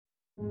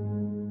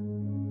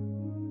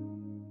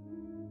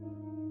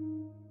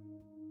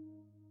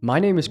My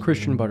name is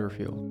Christian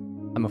Butterfield.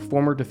 I'm a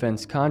former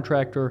defense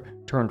contractor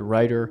turned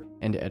writer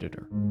and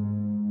editor.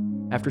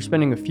 After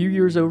spending a few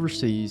years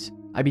overseas,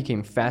 I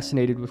became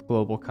fascinated with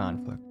global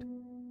conflict.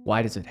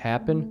 Why does it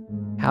happen?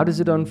 How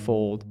does it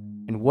unfold?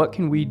 And what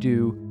can we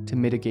do to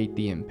mitigate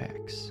the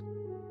impacts?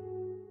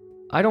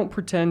 I don't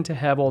pretend to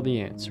have all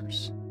the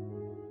answers.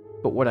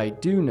 But what I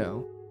do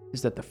know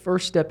is that the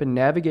first step in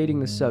navigating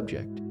the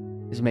subject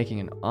is making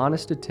an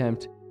honest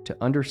attempt to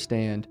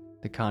understand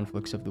the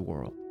conflicts of the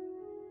world.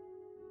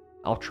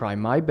 I'll try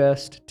my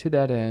best to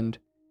that end,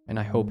 and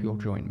I hope you'll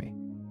join me.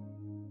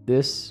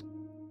 This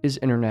is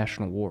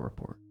International War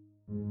Report.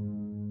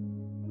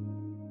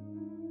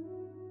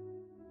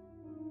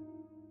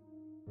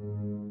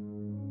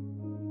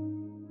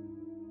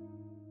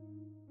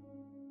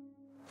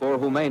 For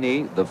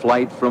Khomeini, the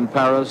flight from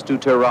Paris to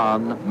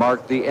Tehran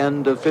marked the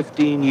end of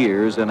 15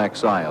 years in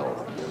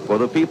exile. For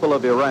the people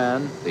of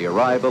Iran, the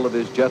arrival of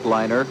his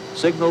jetliner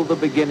signaled the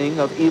beginning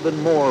of even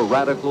more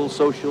radical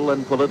social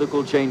and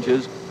political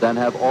changes than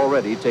have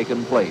already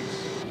taken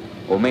place.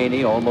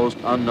 Khomeini, almost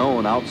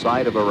unknown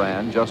outside of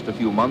Iran just a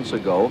few months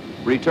ago,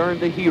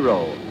 returned a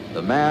hero,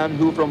 the man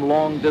who from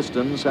long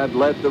distance had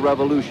led the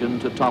revolution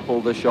to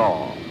topple the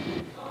Shah.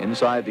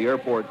 Inside the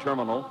airport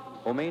terminal,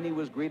 Khomeini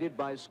was greeted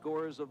by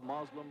scores of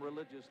Muslim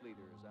religious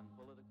leaders and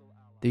political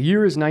allies. The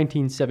year is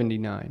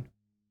 1979,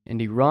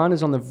 and Iran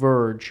is on the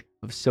verge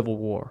of civil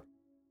war.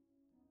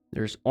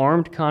 There's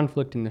armed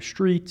conflict in the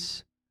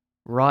streets,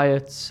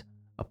 riots,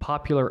 a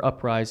popular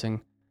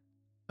uprising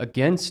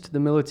against the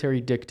military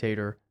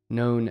dictator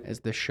known as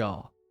the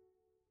Shah.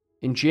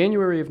 In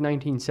January of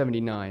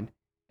 1979,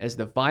 as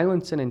the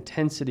violence and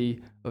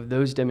intensity of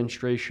those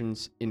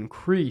demonstrations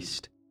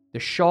increased, the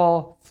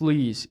Shah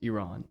flees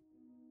Iran.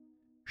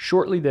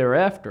 Shortly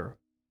thereafter,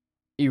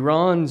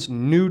 Iran's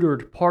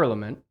neutered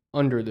parliament,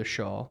 under the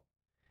Shah,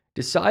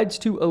 decides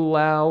to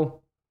allow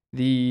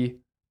the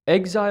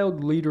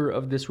exiled leader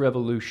of this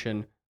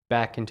revolution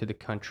back into the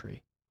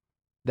country.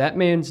 That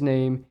man's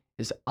name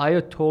is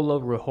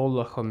Ayatollah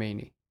Ruhollah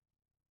Khomeini.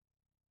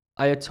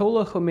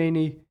 Ayatollah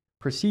Khomeini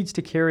proceeds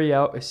to carry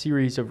out a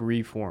series of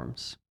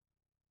reforms,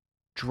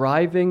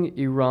 driving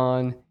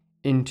Iran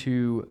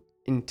into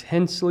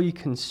intensely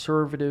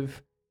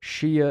conservative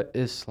Shia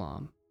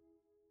Islam,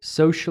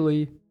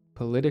 socially,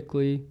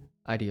 politically,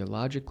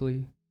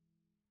 ideologically.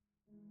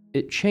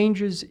 It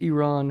changes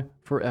Iran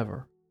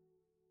forever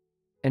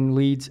and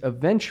leads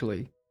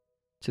eventually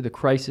to the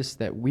crisis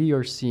that we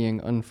are seeing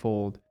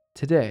unfold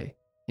today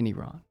in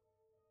Iran.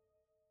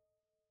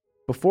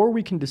 Before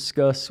we can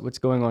discuss what's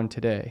going on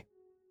today,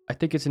 I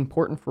think it's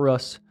important for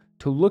us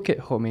to look at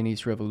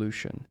Khomeini's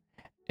revolution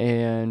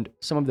and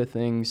some of the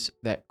things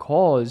that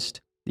caused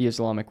the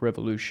Islamic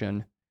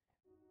Revolution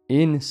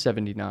in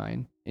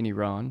 79 in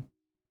Iran,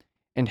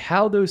 and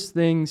how those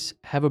things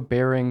have a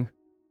bearing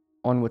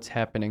on what's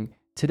happening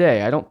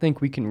today. I don't think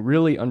we can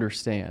really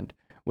understand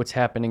what's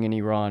happening in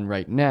Iran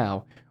right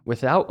now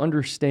without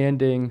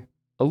understanding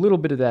a little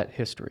bit of that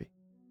history.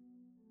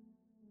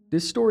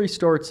 This story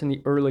starts in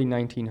the early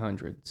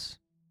 1900s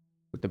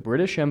with the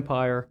British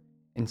Empire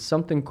and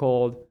something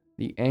called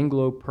the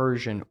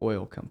Anglo-Persian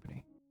Oil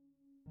Company.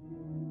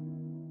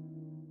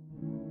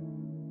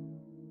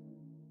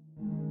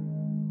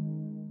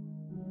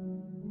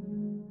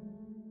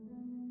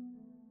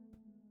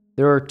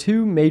 There are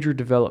two major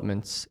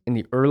developments in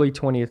the early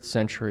 20th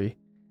century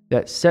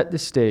that set the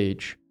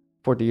stage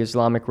for the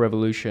Islamic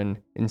Revolution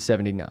in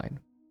 79.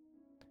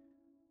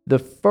 The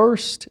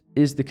first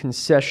is the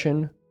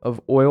concession of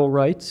oil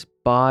rights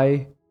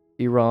by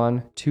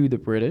Iran to the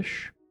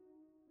British,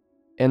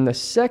 and the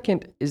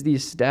second is the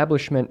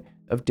establishment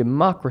of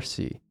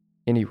democracy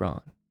in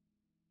Iran.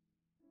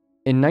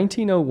 In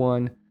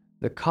 1901,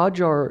 the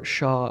Qajar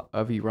Shah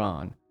of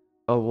Iran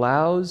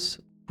allows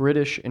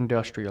British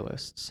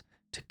industrialists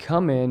to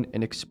come in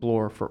and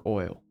explore for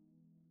oil.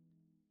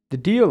 The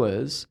deal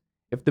is,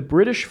 if the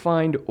British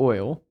find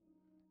oil,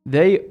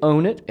 they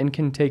own it and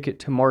can take it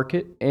to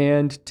market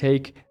and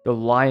take the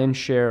lion's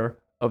share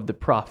of the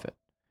profit.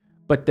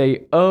 But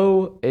they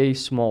owe a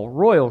small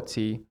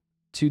royalty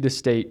to the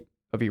state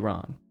of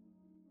Iran.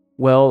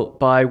 Well,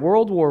 by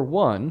World War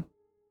I,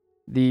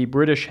 the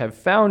British have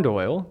found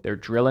oil, they're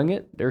drilling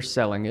it, they're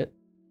selling it.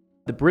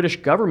 The British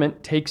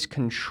government takes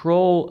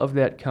control of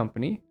that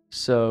company,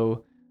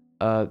 so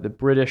the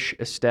British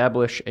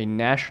establish a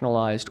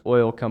nationalized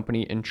oil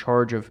company in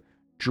charge of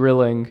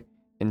drilling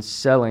and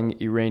selling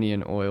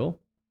Iranian oil.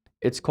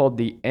 It's called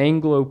the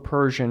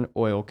Anglo-Persian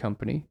Oil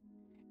Company,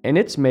 and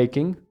it's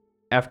making,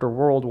 after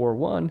World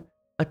War I,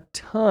 a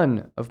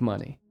ton of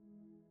money.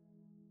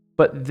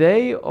 But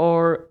they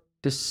are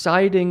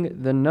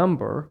deciding the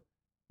number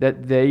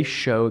that they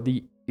show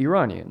the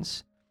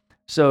Iranians.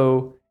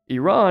 So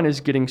Iran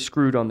is getting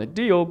screwed on the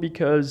deal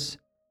because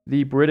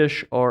the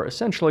British are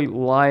essentially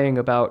lying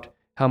about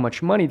how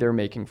much money they're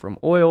making from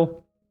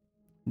oil.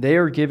 They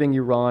are giving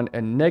Iran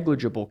a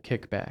negligible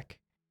kickback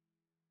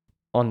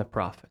on the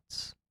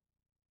profits.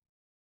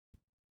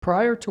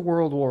 Prior to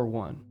World War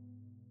I,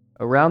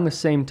 around the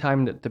same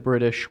time that the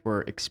British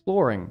were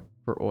exploring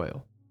for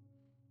oil,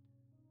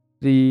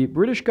 the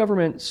British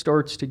government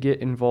starts to get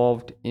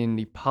involved in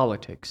the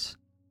politics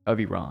of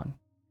Iran.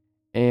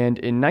 And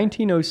in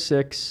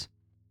 1906,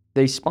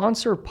 they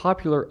sponsor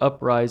popular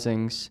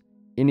uprisings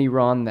in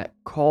Iran that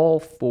call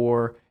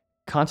for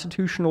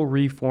constitutional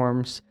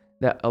reforms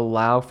that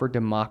allow for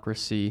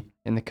democracy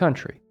in the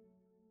country.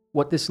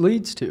 What this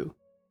leads to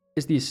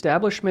is the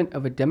establishment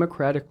of a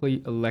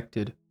democratically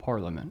elected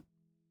parliament.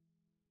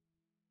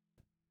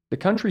 The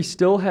country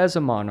still has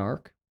a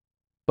monarch,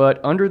 but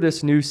under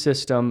this new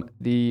system,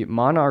 the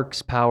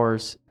monarch's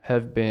powers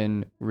have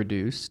been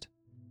reduced,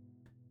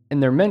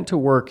 and they're meant to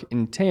work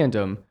in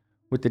tandem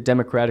with the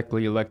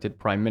democratically elected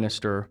prime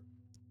minister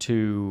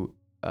to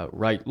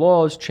write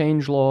laws,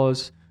 change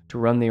laws, to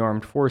run the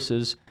armed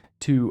forces,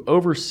 to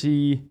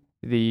oversee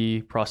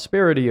the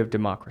prosperity of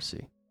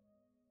democracy.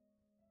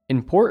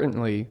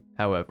 Importantly,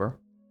 however,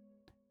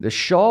 the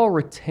Shah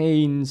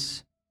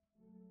retains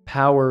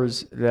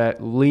powers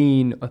that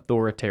lean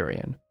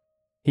authoritarian.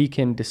 He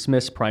can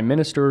dismiss prime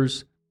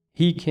ministers,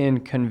 he can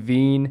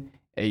convene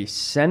a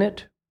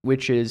Senate,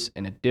 which is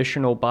an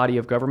additional body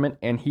of government,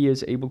 and he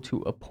is able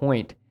to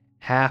appoint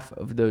half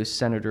of those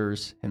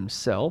senators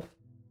himself,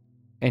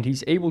 and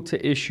he's able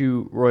to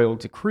issue royal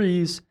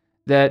decrees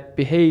that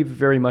behave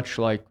very much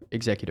like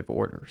executive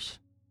orders.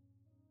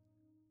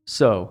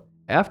 So,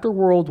 after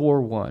World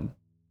War I,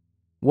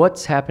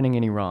 what's happening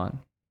in Iran?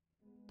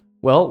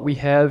 Well, we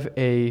have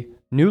a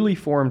newly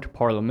formed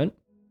parliament.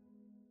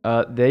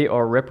 They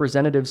are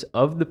representatives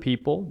of the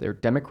people. They're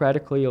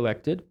democratically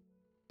elected.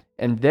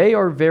 And they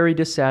are very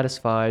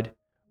dissatisfied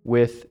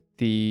with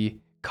the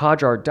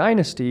Qajar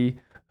dynasty,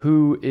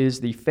 who is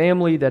the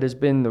family that has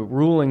been the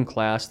ruling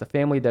class, the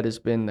family that has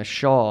been the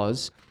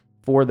Shahs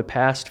for the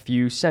past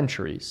few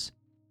centuries.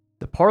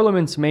 The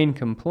parliament's main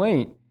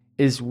complaint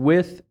is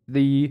with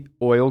the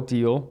oil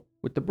deal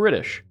with the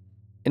British.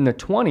 In the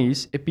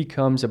 20s, it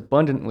becomes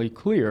abundantly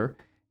clear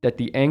that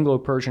the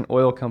Anglo-Persian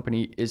Oil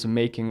Company is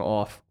making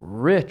off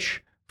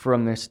rich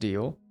from this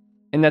deal,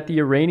 and that the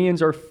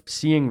Iranians are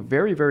seeing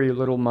very, very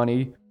little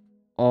money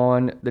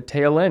on the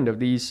tail end of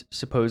these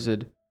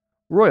supposed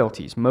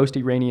royalties. Most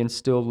Iranians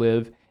still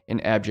live in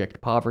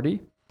abject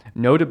poverty.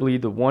 Notably,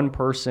 the one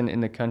person in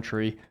the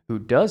country who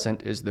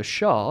doesn't is the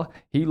Shah.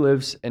 He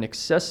lives an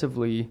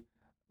excessively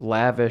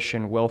lavish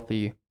and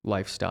wealthy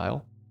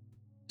lifestyle.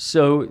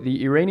 So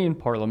the Iranian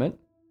parliament,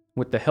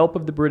 with the help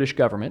of the British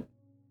government,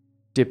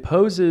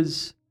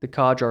 deposes the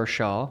Qajar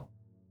Shah,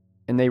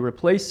 and they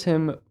replace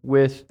him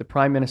with the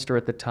prime minister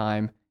at the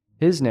time.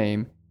 His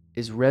name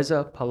is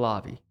Reza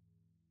Pahlavi,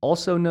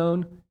 also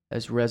known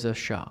as Reza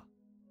Shah.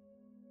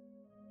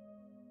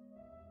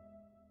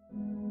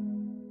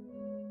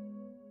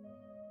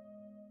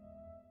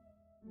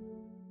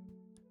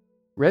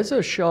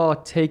 Reza Shah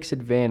takes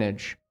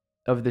advantage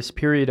of this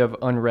period of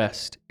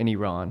unrest in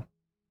Iran.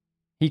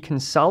 He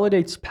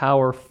consolidates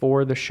power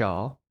for the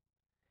Shah.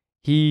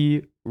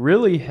 He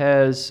really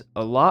has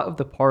a lot of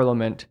the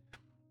parliament,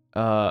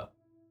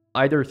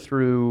 either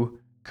through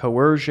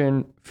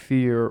coercion,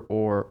 fear,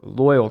 or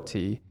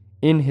loyalty,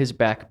 in his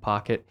back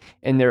pocket,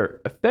 and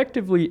they're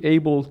effectively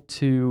able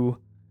to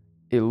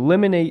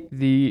eliminate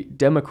the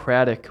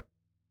democratic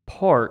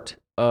part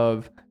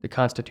of the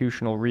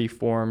constitutional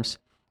reforms,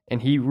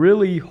 and he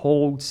really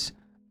holds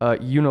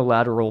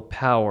unilateral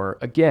power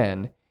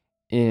again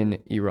in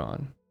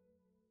Iran.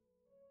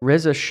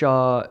 Reza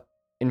Shah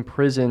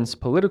imprisons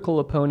political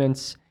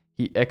opponents,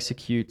 he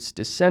executes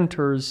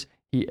dissenters,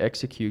 he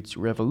executes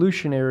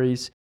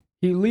revolutionaries,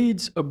 he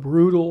leads a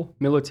brutal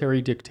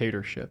military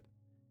dictatorship.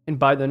 And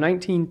by the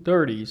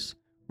 1930s,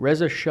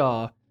 Reza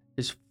Shah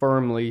is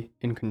firmly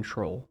in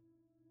control.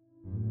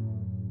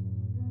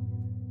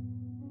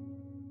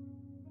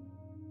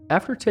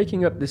 After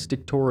taking up this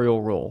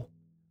dictatorial role,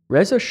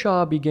 Reza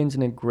Shah begins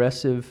an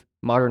aggressive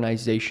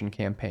modernization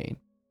campaign.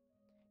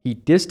 He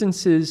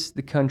distances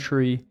the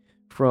country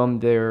from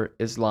their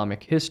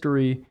Islamic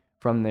history,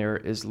 from their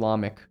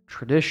Islamic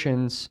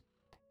traditions,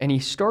 and he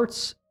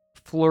starts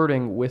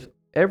flirting with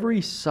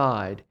every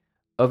side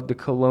of the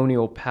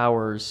colonial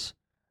powers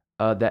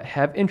that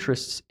have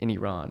interests in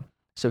Iran.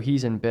 So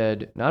he's in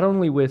bed not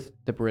only with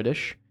the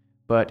British,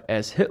 but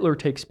as Hitler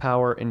takes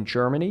power in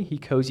Germany, he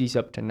cozies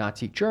up to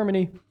Nazi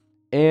Germany,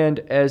 and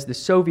as the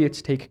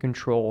Soviets take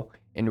control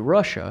in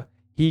Russia,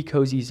 he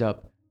cozies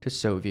up to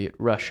Soviet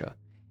Russia.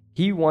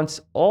 He wants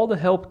all the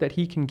help that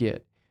he can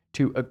get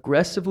to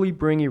aggressively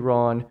bring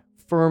Iran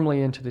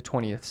firmly into the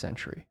 20th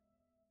century.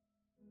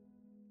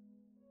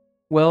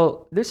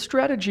 Well, this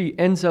strategy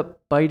ends up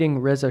biting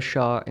Reza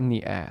Shah in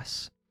the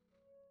ass,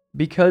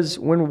 because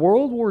when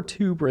World War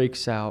II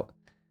breaks out,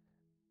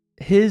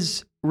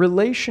 his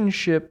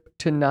relationship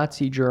to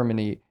Nazi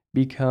Germany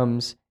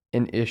becomes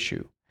an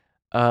issue.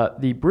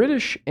 The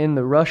British and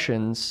the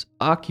Russians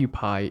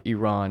occupy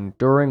Iran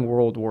during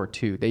World War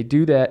II. They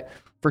do that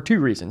for two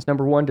reasons.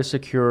 Number one, to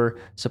secure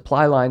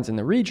supply lines in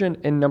the region,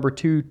 and number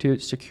two, to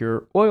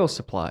secure oil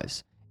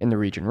supplies in the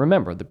region.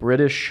 Remember, the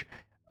British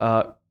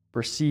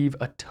receive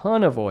a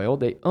ton of oil.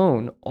 They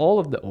own all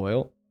of the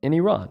oil in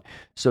Iran.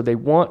 So they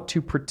want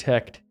to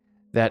protect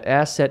that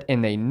asset,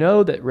 and they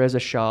know that Reza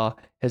Shah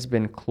has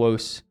been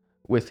close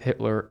with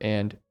Hitler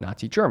and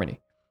Nazi Germany.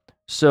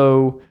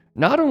 So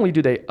not only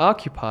do they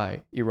occupy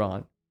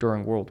Iran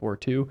during World War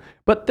II,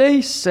 but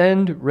they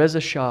send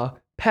Reza Shah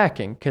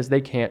packing because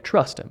they can't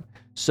trust him.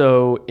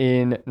 So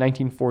in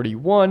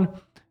 1941,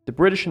 the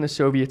British and the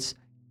Soviets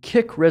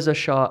kick Reza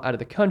Shah out of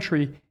the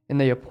country, and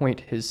they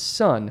appoint his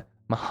son,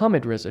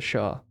 Mohammad Reza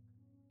Shah,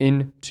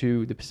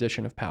 into the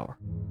position of power.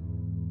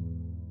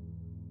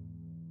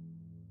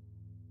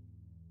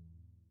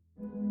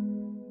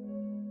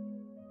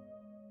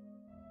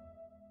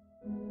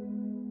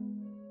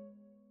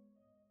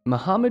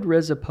 Mohammad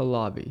Reza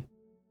Pahlavi,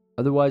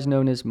 otherwise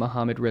known as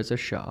Mohammad Reza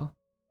Shah,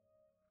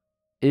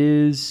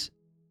 is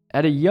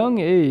at a young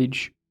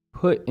age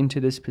put into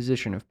this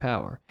position of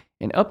power.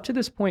 And up to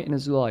this point in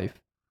his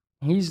life,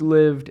 he's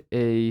lived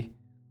a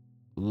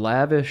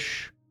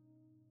lavish,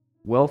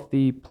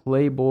 wealthy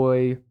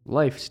playboy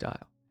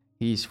lifestyle.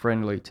 He's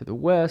friendly to the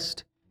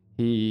West.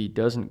 He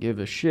doesn't give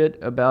a shit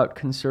about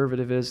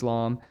conservative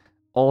Islam.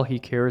 All he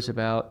cares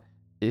about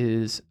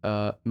is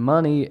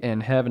money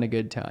and having a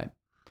good time.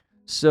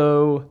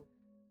 So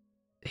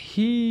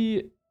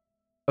he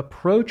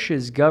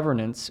approaches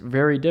governance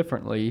very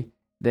differently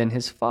than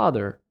his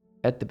father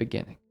at the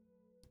beginning.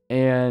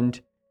 And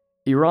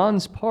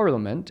Iran's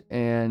parliament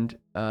and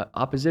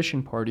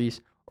opposition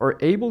parties are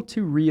able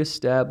to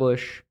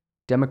reestablish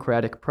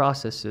democratic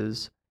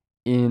processes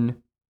in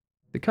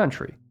the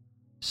country.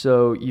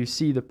 So you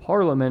see the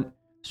parliament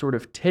sort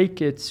of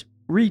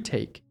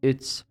retake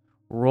its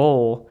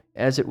role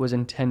as it was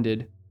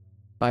intended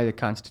by the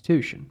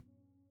Constitution.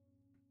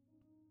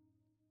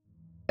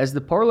 As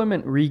the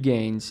parliament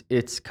regains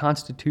its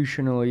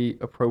constitutionally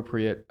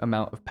appropriate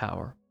amount of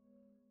power,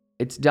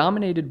 it's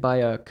dominated by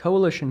a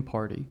coalition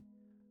party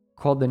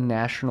called the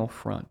National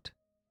Front.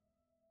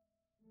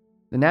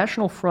 The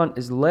National Front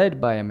is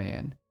led by a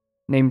man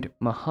named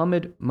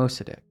Mohammad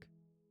Mossadegh.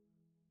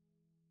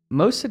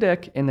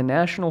 Mossadegh and the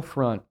National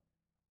Front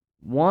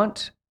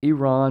want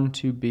Iran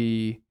to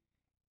be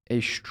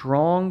a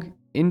strong,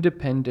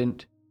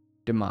 independent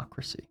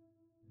democracy.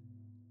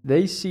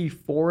 They see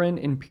foreign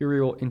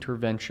imperial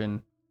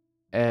intervention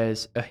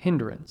as a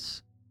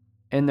hindrance,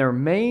 and their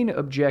main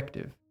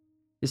objective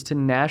is to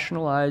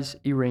nationalize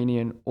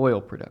Iranian oil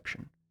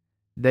production.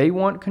 They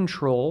want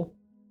control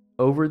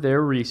over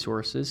their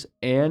resources,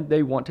 and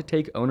they want to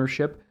take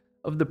ownership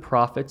of the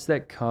profits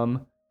that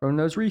come from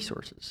those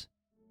resources.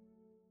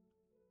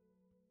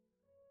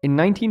 In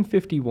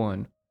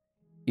 1951,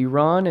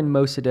 Iran and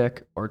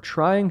Mossadegh are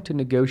trying to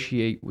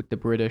negotiate with the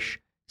British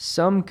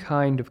some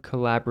kind of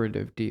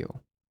collaborative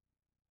deal.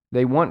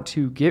 They want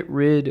to get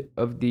rid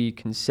of the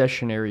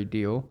concessionary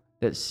deal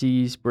that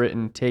sees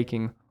Britain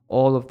taking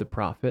all of the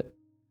profit.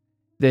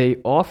 They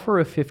offer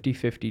a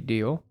 50-50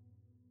 deal.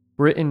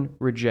 Britain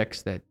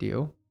rejects that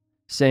deal,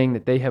 saying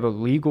that they have a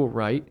legal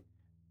right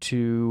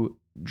to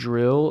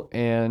drill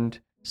and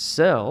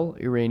sell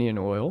Iranian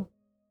oil.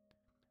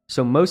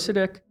 So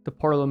Mossadegh, the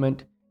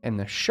parliament, and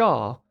the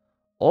Shah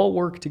all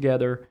work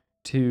together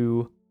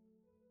to,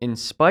 in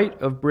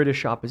spite of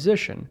British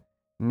opposition,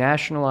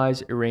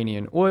 nationalize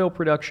Iranian oil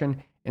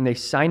production, and they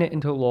sign it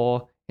into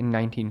law in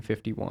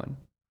 1951.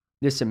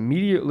 This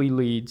immediately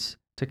leads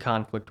to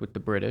conflict with the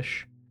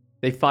British.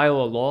 They file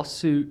a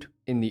lawsuit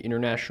in the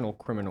International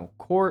Criminal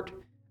Court.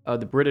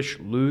 The British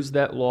lose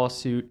that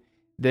lawsuit.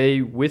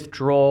 They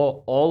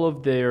withdraw all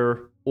of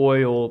their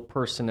oil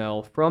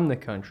personnel from the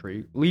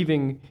country,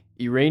 leaving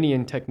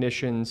Iranian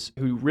technicians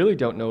who really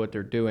don't know what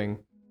they're doing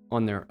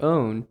on their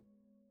own.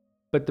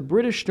 But the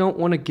British don't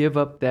want to give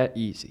up that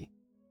easy.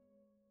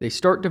 They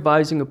start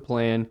devising a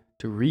plan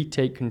to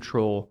retake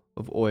control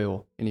of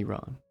oil in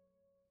Iran.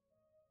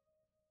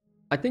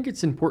 I think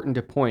it's important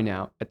to point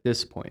out at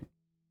this point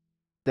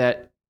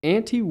that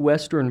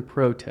anti-Western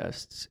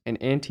protests and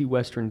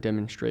anti-Western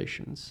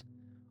demonstrations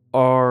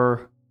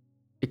are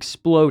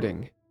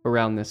exploding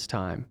around this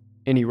time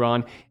in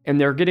Iran, and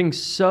they're getting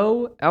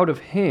so out of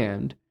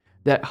hand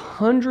that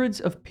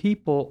hundreds of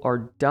people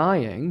are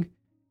dying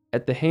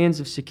at the hands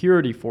of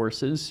security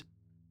forces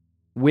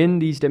when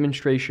these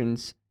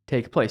demonstrations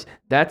take place.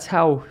 That's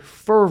how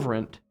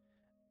fervent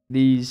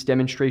these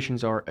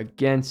demonstrations are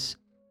against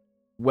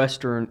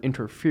Western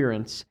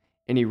interference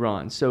in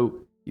Iran.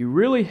 So you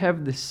really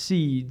have the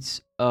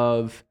seeds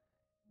of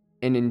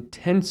an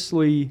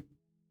intensely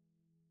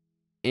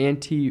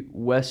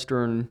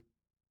anti-Western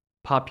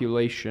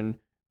population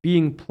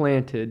being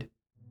planted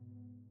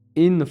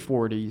in the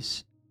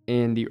 40s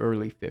and the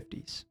early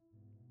 50s.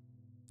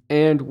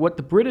 And what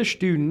the British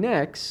do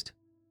next,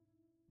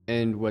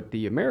 and what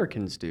the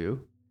Americans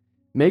do,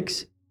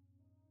 makes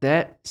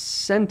that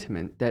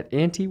sentiment, that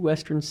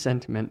anti-Western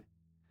sentiment,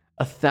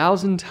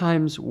 1,000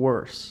 times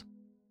worse.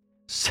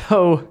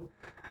 So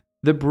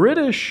the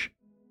British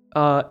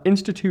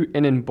institute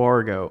an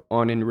embargo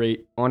on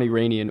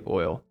Iranian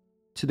oil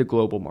to the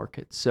global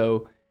market.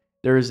 So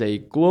there is a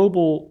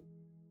global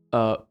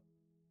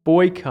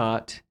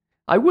boycott.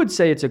 I would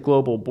say it's a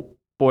global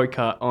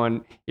boycott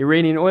on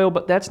Iranian oil,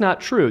 but that's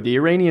not true. The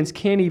Iranians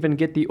can't even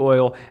get the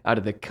oil out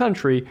of the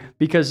country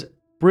because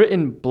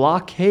Britain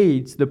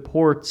blockades the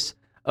ports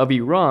of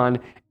Iran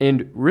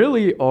and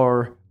really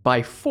are,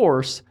 by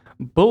force,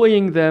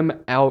 bullying them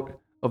out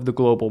of the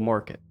global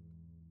market.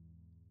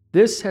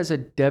 This has a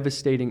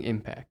devastating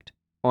impact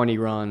on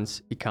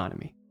Iran's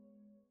economy.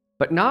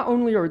 But not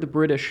only are the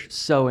British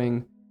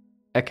sowing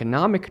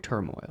economic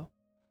turmoil,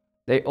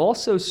 they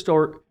also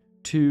start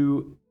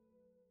to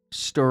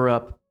stir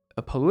up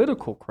a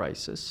political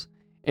crisis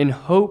in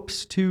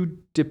hopes to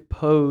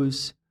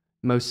depose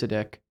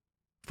Mossadegh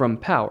from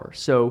power.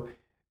 So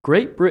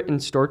Great Britain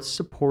starts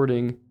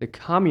supporting the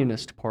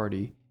Communist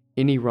Party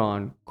in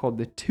Iran called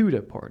the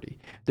Tudeh Party.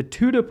 The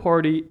Tudeh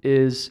Party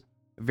is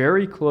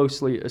very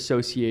closely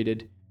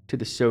associated to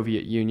the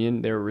Soviet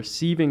Union. They're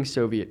receiving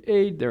Soviet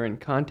aid, they're in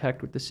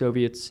contact with the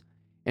Soviets,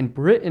 and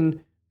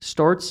Britain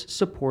starts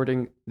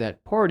supporting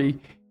that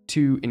party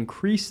to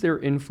increase their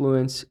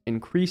influence,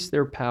 increase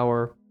their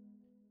power,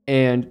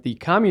 and the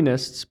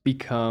communists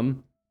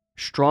become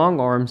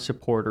strong-arm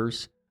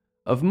supporters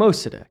of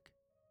Mossadegh.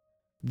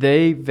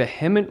 They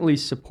vehemently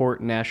support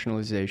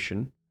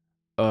nationalization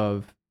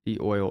of the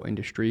oil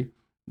industry.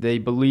 They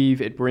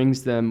believe it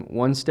brings them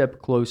one step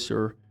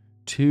closer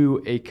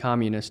to a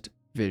communist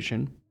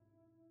vision.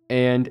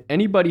 And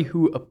anybody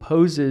who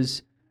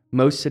opposes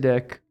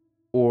Mossadegh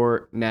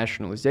or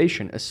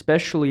nationalization,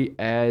 especially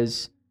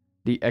as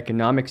the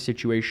economic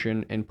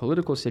situation and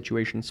political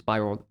situation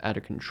spiraled out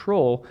of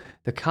control,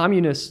 the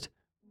communists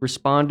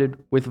responded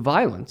with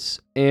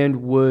violence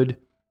and would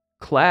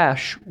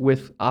clash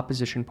with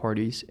opposition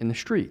parties in the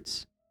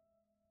streets.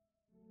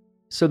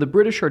 So the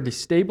British are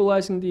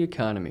destabilizing the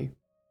economy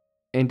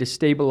and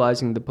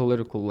destabilizing the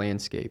political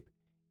landscape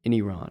in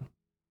Iran.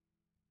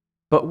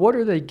 But what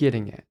are they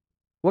getting at?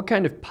 What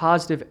kind of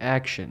positive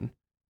action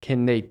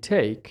can they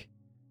take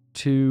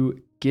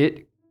to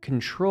get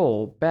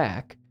control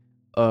back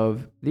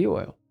of the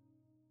oil?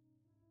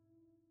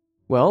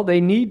 Well,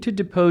 they need to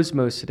depose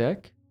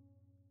Mossadegh,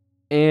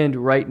 and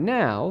right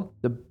now,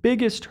 the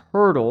biggest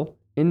hurdle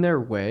in their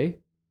way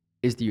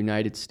is the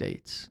United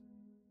States.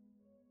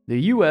 The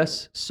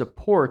U.S.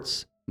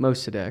 supports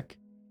Mossadegh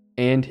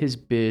and his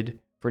bid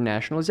for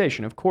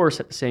nationalization. Of course,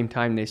 at the same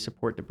time, they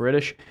support the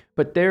British,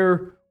 but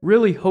they're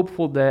really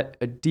hopeful that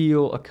a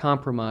deal, a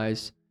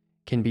compromise,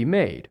 can be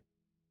made.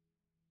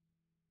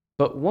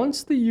 But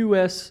once the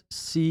U.S.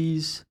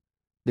 sees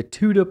the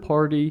Tudeh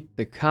Party,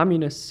 the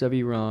communists of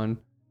Iran,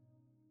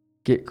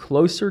 get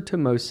closer to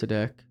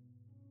Mossadegh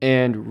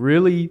and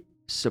really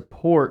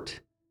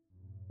support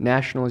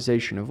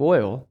nationalization of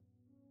oil,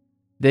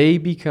 they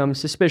become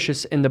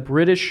suspicious, and the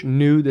British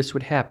knew this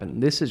would happen.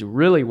 This is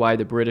really why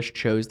the British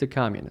chose the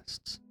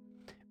communists,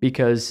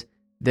 because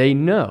they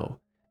know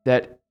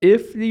that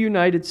if the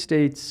United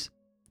States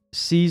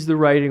sees the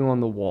writing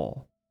on the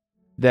wall,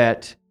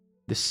 that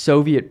the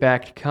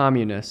Soviet-backed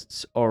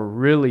communists are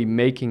really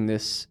making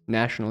this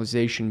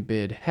nationalization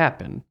bid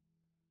happen,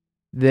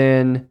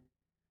 then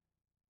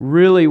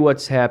really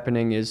what's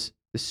happening is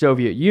the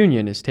Soviet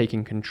Union is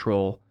taking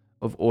control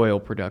of oil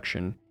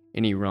production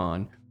in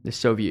Iran. The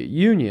Soviet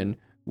Union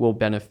will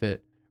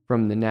benefit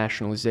from the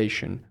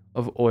nationalization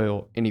of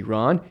oil in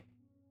Iran,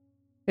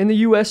 and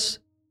the U.S.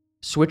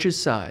 switches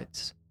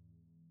sides.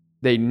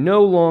 They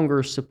no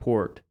longer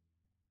support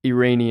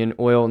Iranian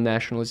oil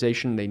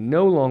nationalization. They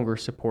no longer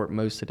support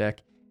Mossadegh.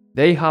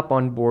 They hop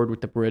on board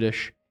with the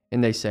British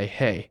and they say,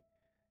 hey,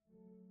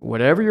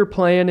 whatever your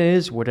plan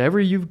is, whatever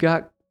you've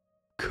got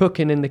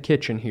cooking in the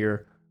kitchen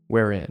here,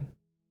 we're in.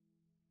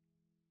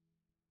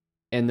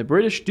 And the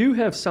British do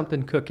have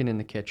something cooking in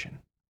the kitchen.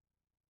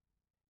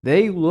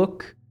 They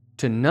look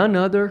to none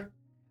other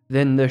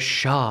than the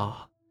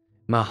Shah,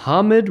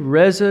 Mohammad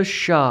Reza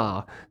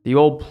Shah, the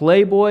old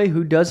playboy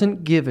who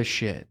doesn't give a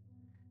shit.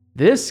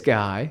 This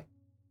guy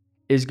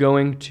is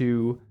going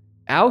to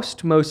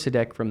oust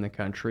Mossadegh from the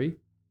country.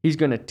 He's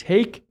going to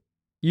take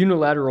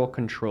unilateral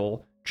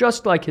control,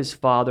 just like his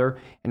father,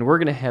 and we're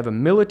going to have a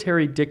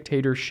military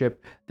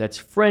dictatorship that's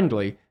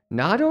friendly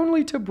not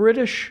only to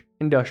British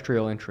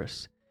industrial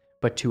interests,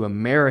 but to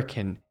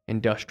American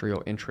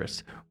industrial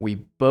interests. We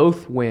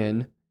both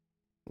win.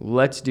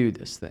 Let's do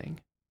this thing.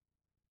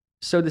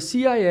 So the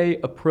CIA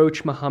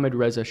approach Mohammad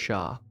Reza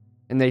Shah,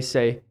 and they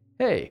say,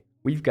 hey,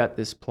 we've got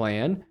this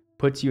plan,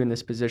 puts you in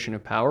this position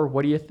of power.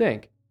 What do you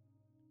think?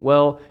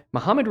 Well,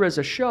 Mohammad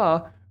Reza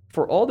Shah,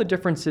 for all the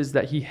differences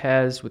that he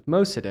has with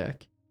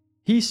Mossadegh,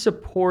 he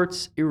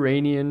supports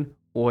Iranian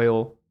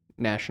oil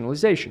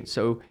nationalization.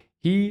 So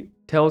he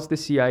tells the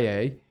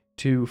CIA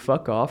to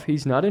fuck off.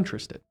 He's not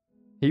interested.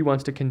 He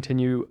wants to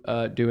continue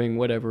doing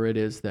whatever it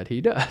is that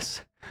he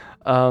does.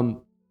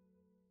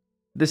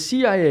 The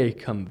CIA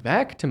come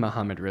back to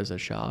Mohammad Reza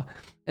Shah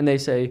and they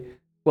say,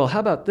 well, how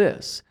about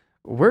this?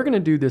 We're going to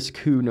do this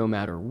coup no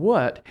matter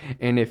what,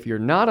 and if you're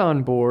not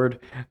on board,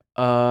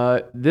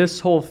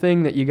 this whole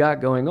thing that you got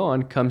going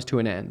on comes to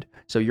an end.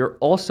 So you're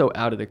also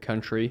out of the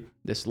country,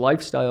 this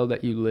lifestyle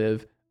that you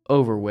live,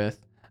 over with.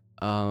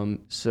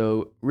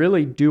 So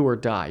really do or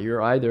die.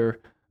 You're either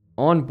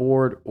on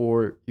board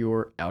or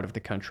you're out of the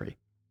country.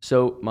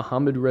 So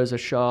Mohammad Reza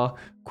Shah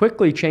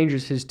quickly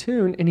changes his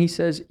tune and he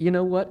says, you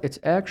know what? It's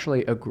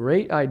actually a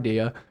great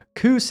idea.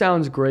 Coup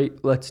sounds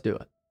great. Let's do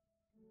it.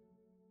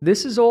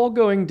 This is all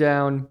going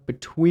down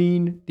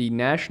between the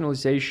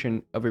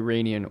nationalization of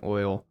Iranian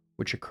oil,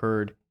 which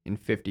occurred in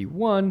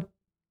 51,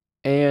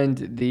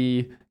 and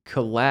the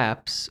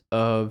collapse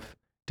of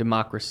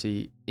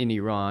democracy in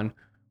Iran,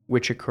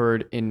 which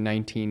occurred in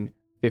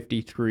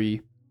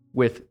 1953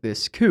 with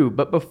this coup.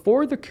 But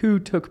before the coup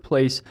took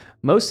place,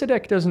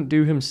 Mossadegh doesn't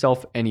do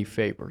himself any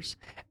favors.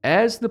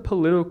 As the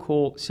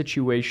political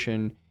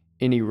situation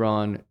in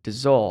Iran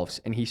dissolves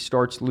and he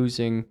starts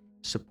losing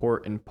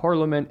support in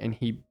parliament and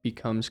he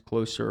becomes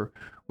closer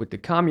with the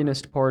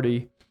Communist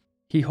Party,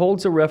 he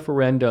holds a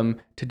referendum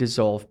to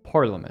dissolve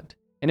parliament.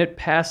 And it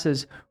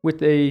passes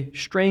with a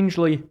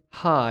strangely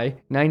high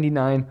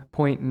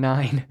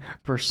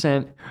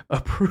 99.9%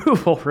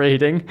 approval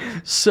rating.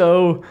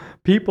 So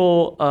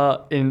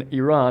people in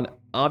Iran,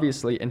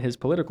 obviously, and his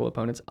political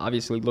opponents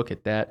obviously look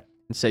at that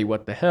and say,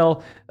 what the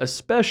hell?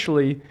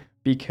 Especially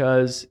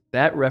because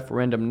that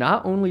referendum,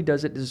 not only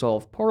does it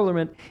dissolve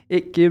parliament,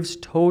 it gives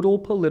total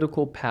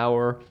political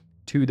power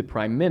to the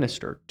prime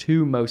minister,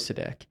 to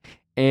Mossadegh.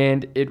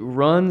 And it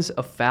runs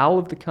afoul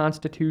of the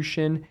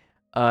Constitution.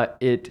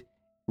 It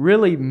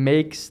really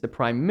makes the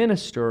prime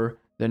minister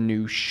the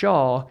new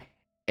Shah,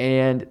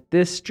 and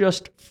this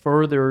just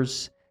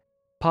furthers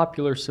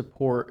popular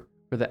support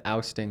for the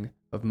ousting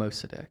of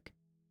Mossadegh.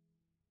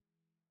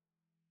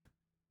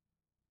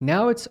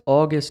 Now it's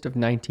August of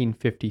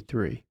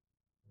 1953,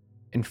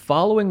 and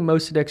following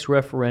Mossadegh's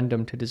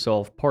referendum to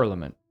dissolve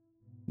parliament,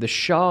 the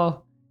Shah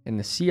and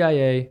the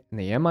CIA and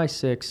the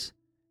MI6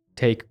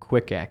 take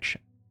quick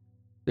action.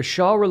 The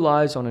Shah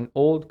relies on an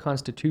old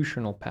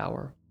constitutional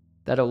power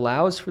that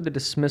allows for the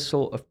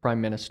dismissal of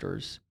prime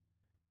ministers,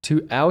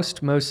 to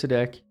oust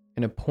Mossadegh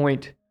and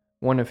appoint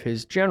one of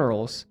his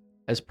generals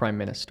as prime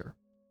minister.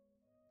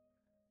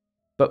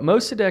 But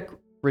Mossadegh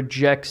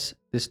rejects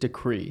this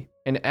decree,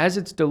 and as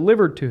it's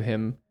delivered to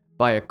him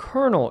by a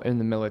colonel in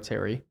the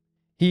military,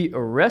 he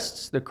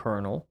arrests the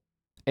colonel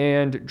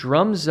and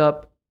drums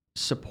up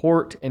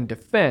support and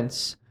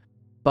defense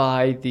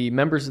by the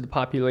members of the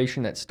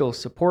population that still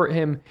support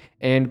him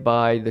and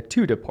by the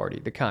Tudeh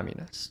party, the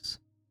communists.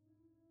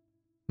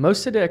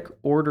 Mossadegh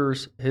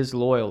orders his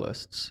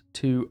loyalists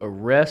to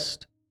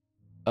arrest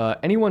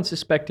anyone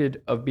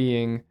suspected of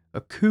being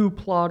a coup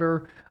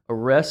plotter,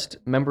 arrest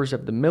members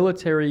of the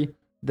military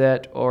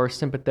that are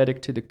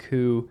sympathetic to the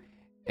coup,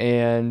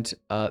 and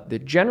the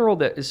general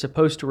that is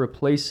supposed to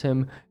replace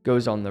him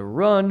goes on the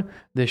run.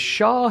 The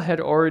Shah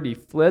had already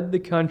fled the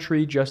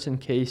country just in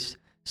case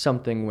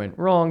something went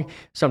wrong.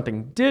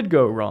 Something did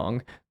go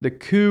wrong. The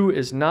coup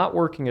is not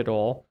working at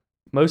all.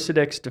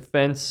 Mossadegh's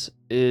defense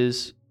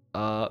is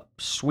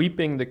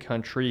sweeping the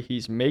country.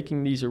 He's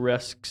making these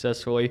arrests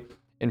successfully,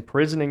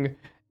 imprisoning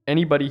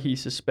anybody he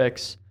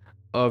suspects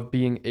of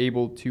being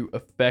able to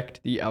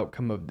affect the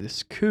outcome of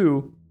this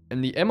coup.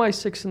 And the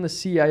MI6 and the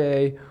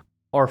CIA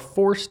are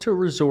forced to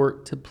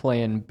resort to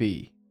Plan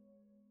B.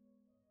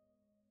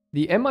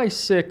 The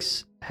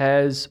MI6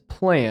 has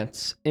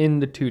plants in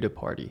the Tudeh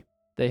party.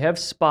 They have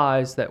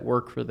spies that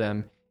work for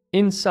them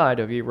inside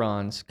of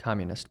Iran's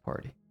Communist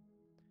Party.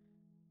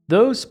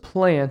 Those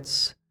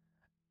plants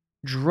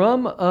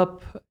drum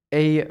up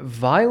a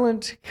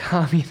violent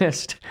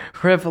communist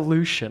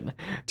revolution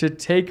to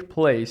take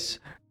place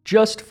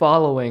just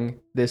following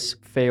this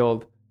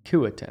failed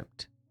coup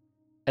attempt.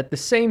 At the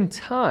same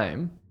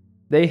time,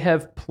 they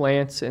have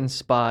plants and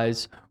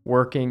spies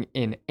working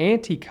in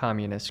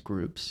anti-communist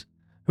groups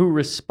who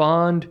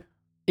respond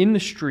in the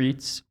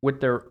streets with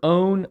their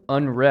own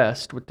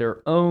unrest, with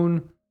their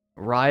own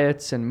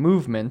riots and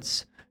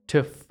movements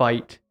to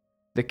fight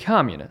the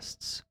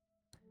communists.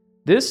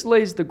 This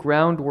lays the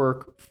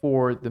groundwork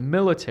for the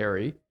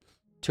military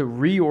to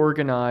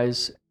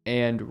reorganize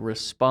and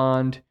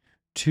respond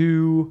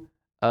to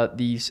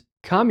these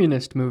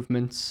communist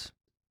movements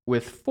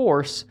with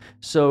force.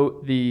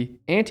 So the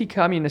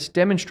anti-communist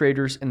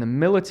demonstrators and the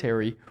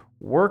military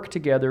work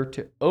together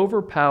to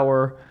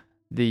overpower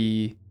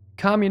the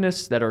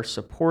communists that are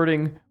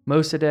supporting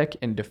Mossadegh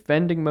and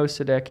defending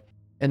Mossadegh,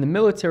 and the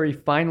military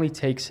finally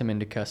takes him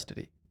into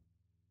custody.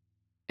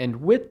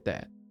 And with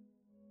that,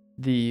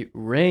 the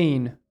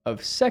reign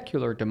of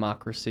secular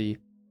democracy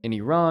in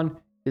Iran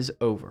is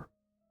over,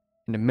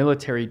 and a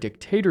military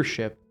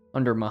dictatorship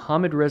under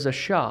Mohammad Reza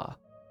Shah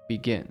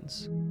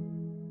begins.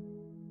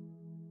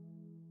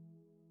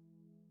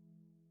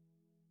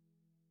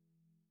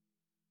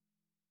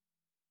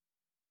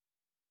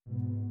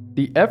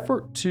 The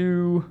effort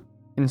to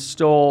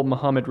install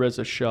Mohammad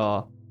Reza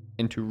Shah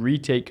and to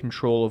retake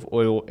control of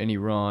oil in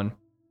Iran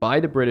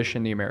by the British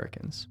and the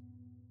Americans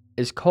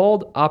is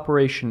called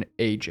Operation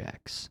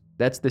Ajax.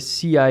 That's the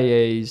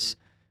CIA's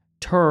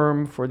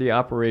term for the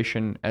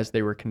operation as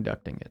they were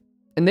conducting it.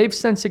 And they've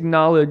since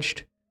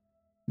acknowledged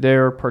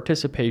their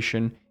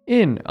participation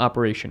in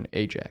Operation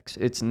Ajax.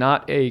 It's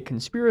not a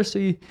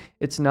conspiracy,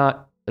 it's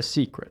not a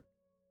secret.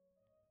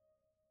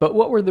 But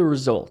what were the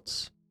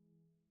results?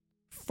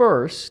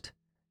 First,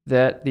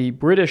 that the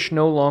British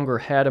no longer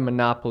had a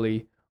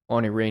monopoly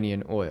on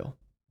Iranian oil.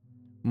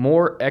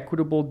 More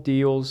equitable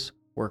deals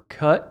were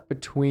cut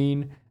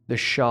between the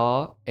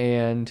Shah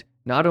and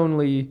not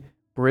only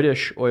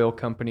British oil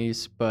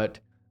companies, but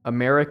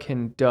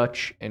American,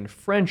 Dutch, and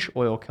French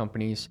oil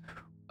companies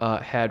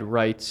had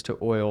rights to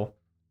oil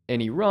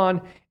in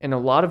Iran, and a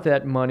lot of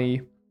that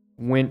money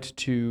went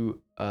to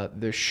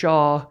the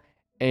Shah,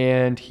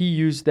 and he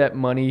used that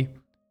money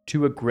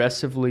to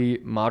aggressively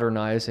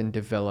modernize and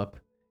develop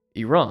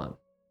Iran.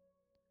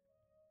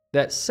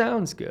 That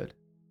sounds good.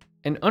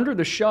 And under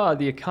the Shah,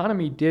 the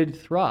economy did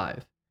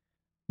thrive.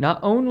 Not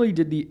only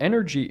did the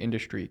energy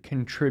industry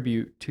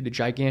contribute to the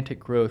gigantic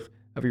growth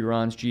of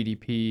Iran's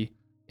GDP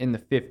in the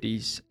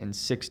 50s and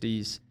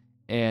 60s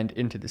and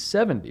into the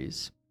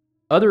 70s,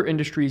 other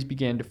industries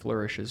began to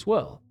flourish as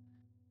well.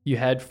 You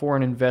had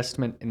foreign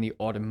investment in the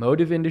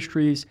automotive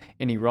industries,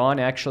 and Iran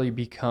actually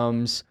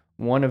becomes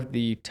one of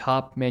the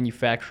top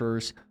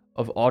manufacturers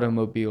of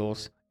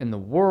automobiles in the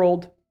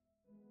world.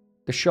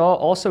 The Shah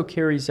also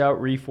carries out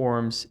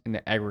reforms in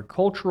the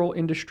agricultural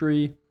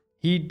industry.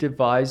 He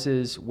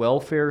devises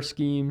welfare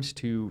schemes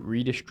to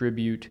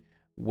redistribute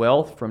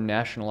wealth from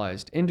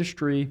nationalized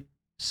industry.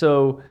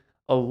 So,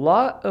 a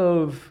lot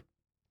of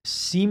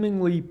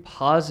seemingly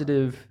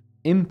positive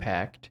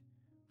impact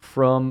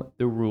from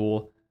the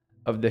rule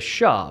of the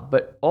Shah,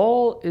 but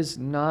all is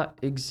not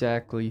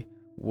exactly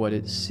what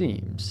it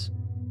seems.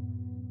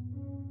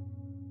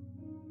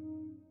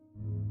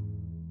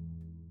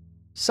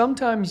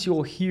 Sometimes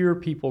you'll hear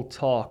people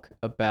talk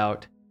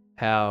about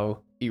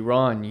how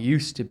Iran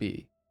used to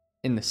be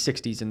in the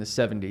 60s and the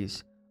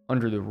 70s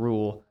under the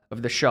rule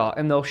of the Shah,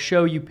 and they'll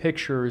show you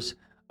pictures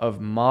of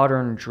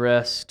modern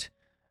dressed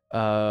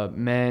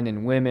men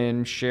and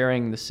women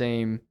sharing the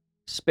same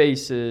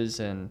spaces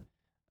and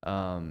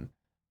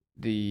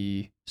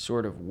the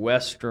sort of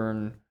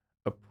Western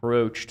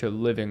approach to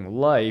living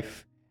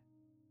life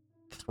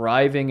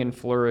thriving and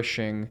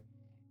flourishing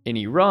in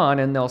Iran,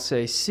 and they'll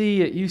say,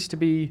 see, it used to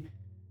be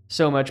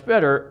so much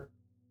better.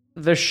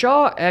 The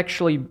Shah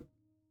actually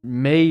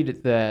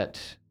made that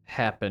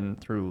happen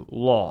through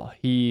law.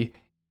 He,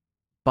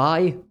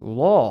 by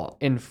law,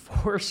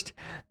 enforced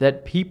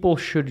that people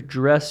should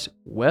dress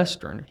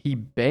Western. He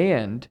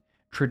banned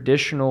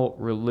traditional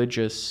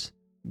religious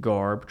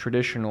garb,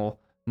 traditional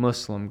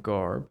Muslim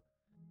garb.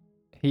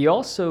 He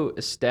also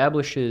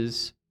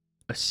establishes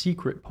a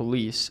secret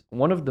police,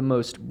 one of the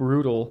most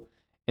brutal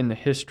in the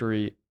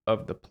history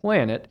of the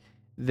planet.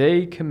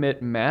 They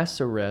commit mass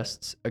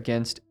arrests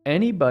against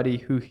anybody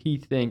who he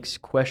thinks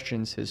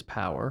questions his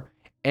power,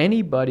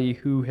 anybody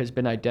who has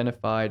been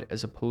identified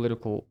as a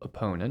political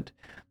opponent.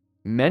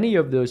 Many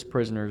of those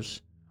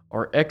prisoners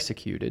are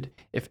executed.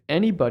 If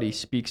anybody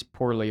speaks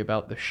poorly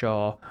about the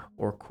Shah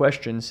or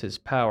questions his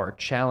power,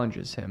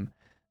 challenges him,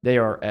 they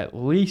are at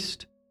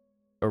least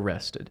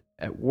arrested.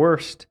 At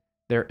worst,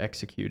 they're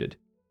executed.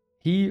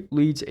 He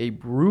leads a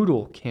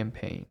brutal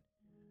campaign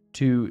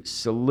to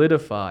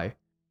solidify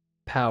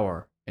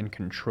power and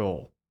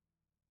control.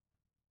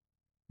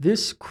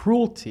 This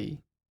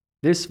cruelty,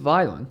 this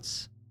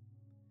violence,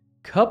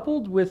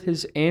 coupled with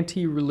his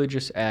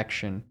anti-religious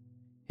action,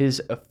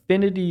 his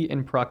affinity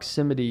and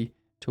proximity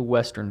to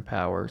Western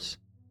powers,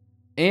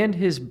 and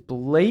his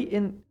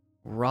blatant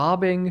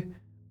robbing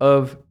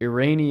of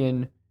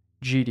Iranian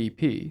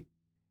GDP.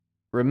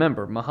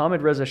 Remember,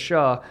 Mohammad Reza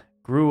Shah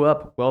grew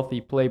up wealthy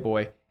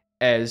playboy.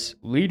 As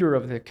leader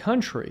of the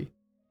country,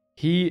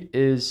 he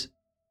is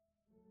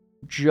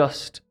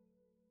just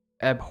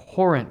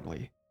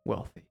abhorrently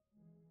wealthy.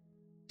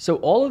 So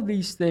all of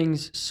these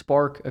things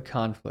spark a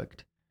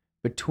conflict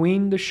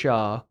between the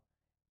Shah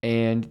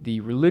and the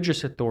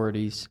religious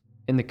authorities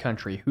in the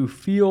country who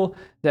feel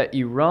that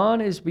Iran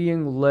is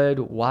being led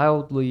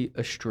wildly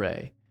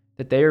astray,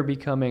 that they are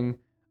becoming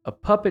a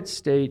puppet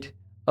state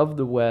of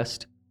the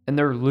West, and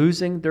they're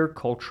losing their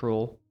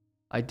cultural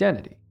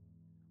identity.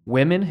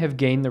 Women have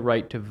gained the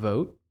right to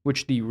vote,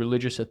 which the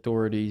religious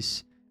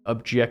authorities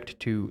object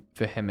to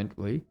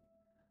vehemently.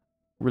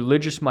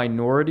 Religious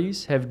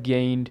minorities have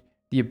gained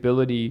the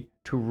ability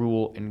to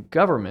rule in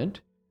government.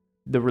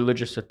 The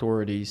religious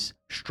authorities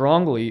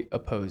strongly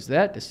oppose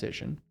that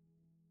decision.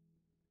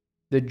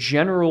 The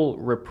general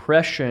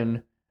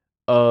repression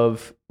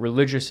of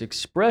religious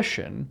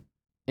expression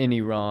in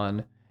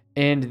Iran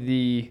and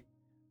the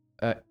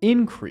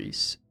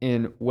increase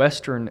in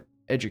Western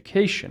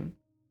education,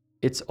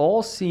 it's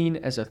all seen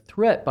as a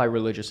threat by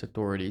religious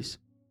authorities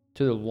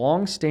to the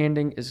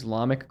long-standing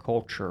Islamic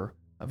culture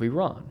of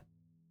Iran.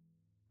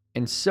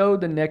 And so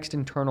the next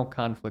internal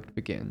conflict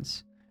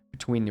begins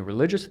between the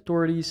religious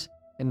authorities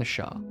and the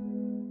Shah.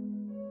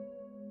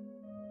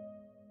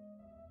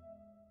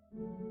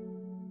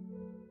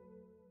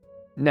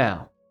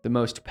 Now, the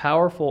most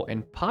powerful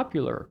and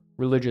popular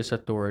religious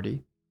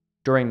authority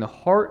during the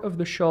heart of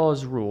the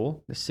Shah's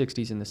rule, the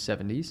 60s and the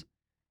 70s,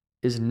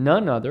 is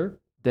none other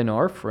than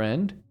our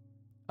friend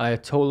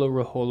Ayatollah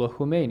Ruhollah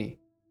Khomeini.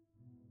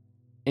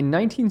 In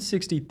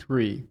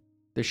 1963,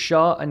 the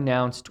Shah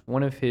announced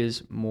one of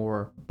his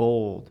more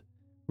bold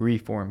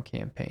reform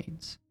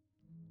campaigns.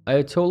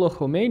 Ayatollah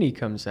Khomeini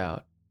comes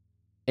out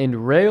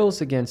and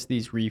rails against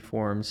these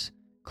reforms,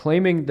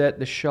 claiming that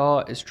the Shah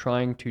is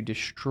trying to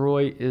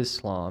destroy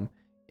Islam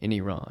in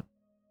Iran.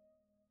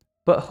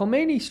 But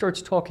Khomeini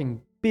starts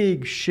talking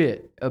big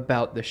shit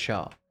about the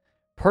Shah,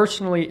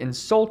 personally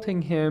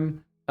insulting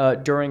him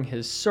during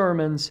his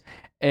sermons,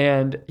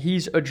 and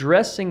he's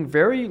addressing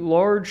very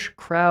large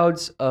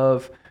crowds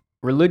of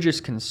religious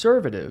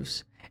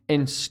conservatives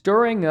and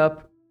stirring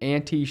up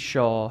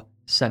anti-Shah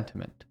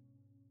sentiment.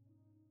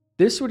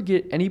 This would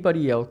get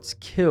anybody else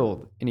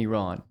killed in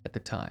Iran at the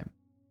time.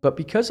 But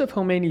because of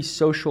Khomeini's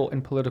social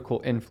and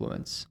political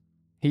influence,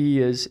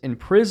 he is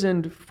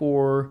imprisoned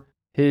for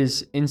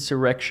his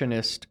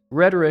insurrectionist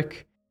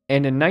rhetoric,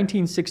 and in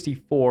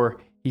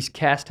 1964, he's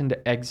cast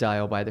into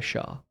exile by the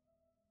Shah.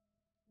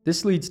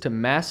 This leads to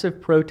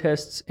massive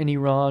protests in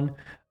Iran.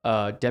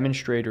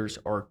 Demonstrators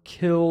are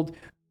killed,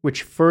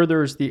 which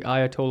furthers the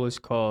Ayatollah's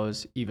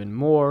cause even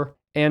more.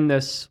 And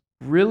this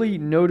really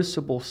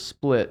noticeable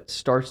split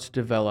starts to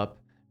develop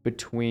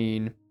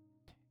between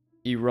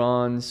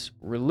Iran's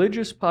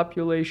religious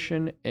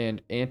population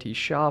and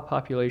anti-Shah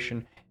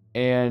population,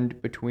 and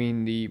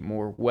between the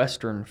more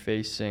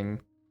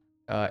Western-facing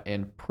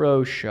and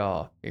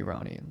pro-Shah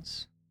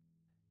Iranians.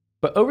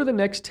 But over the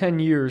next 10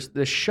 years,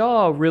 the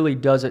Shah really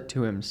does it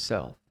to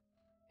himself.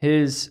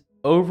 His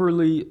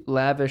overly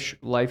lavish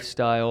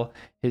lifestyle,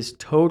 his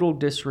total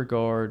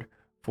disregard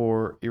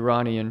for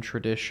Iranian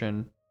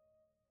tradition,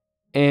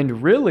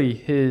 and really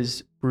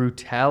his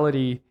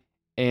brutality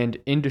and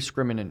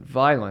indiscriminate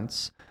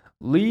violence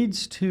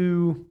leads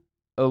to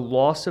a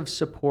loss of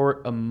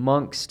support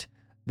amongst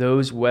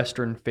those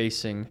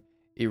Western-facing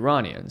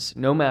Iranians.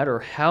 No matter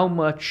how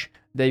much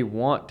they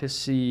want to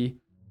see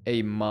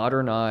a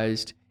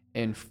modernized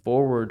and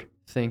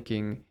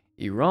forward-thinking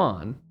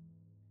Iran,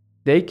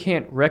 they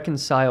can't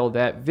reconcile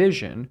that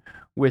vision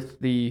with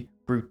the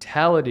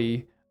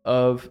brutality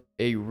of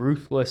a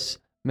ruthless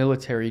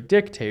military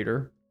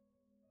dictator.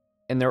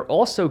 And they're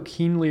also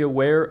keenly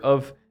aware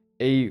of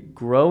a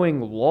growing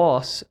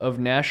loss of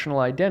national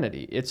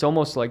identity. It's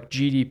almost like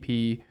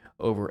GDP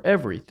over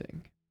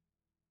everything.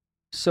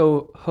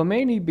 So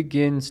Khomeini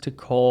begins to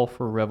call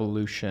for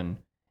revolution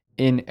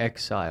in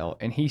exile,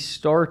 and he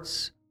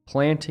starts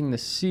planting the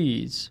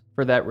seeds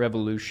for that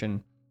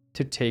revolution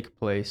to take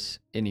place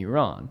in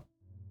Iran.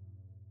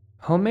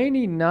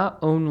 Khomeini not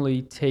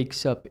only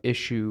takes up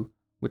issue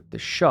with the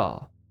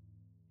Shah,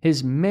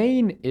 his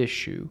main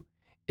issue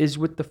is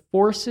with the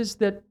forces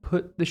that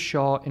put the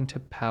Shah into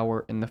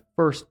power in the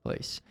first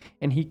place,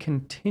 and he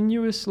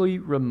continuously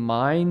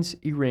reminds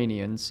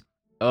Iranians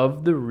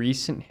of the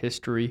recent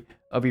history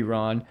of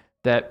Iran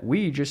that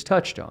we just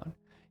touched on.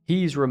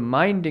 He's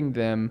reminding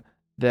them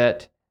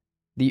that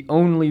the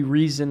only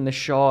reason the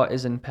Shah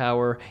is in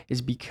power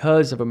is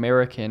because of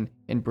American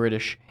and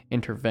British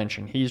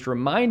intervention. He's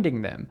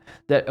reminding them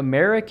that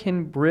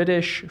American,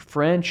 British,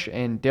 French,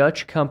 and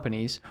Dutch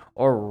companies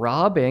are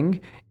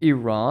robbing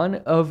Iran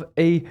of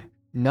a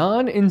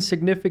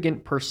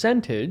non-insignificant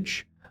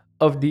percentage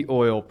of the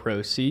oil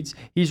proceeds.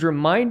 He's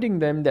reminding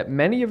them that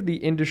many of the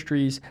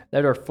industries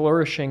that are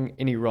flourishing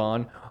in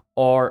Iran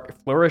are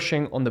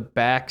flourishing on the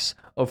backs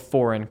of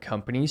foreign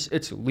companies.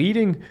 It's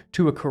leading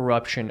to a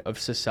corruption of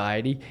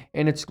society,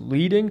 and it's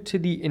leading to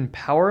the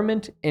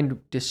empowerment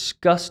and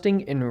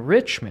disgusting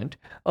enrichment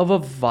of a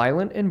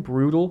violent and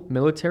brutal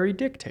military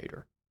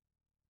dictator.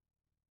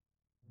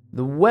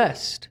 The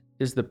West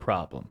is the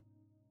problem.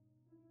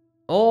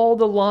 All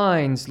the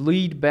lines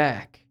lead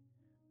back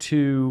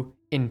to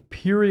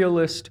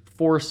imperialist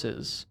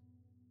forces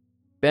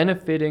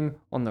benefiting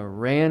on the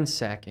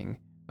ransacking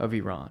of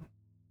Iran.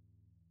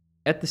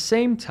 At the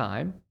same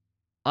time,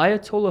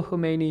 Ayatollah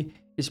Khomeini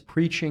is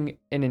preaching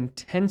an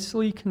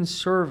intensely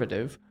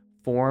conservative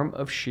form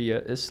of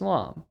Shia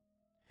Islam.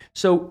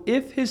 So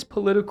if his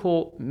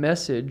political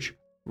message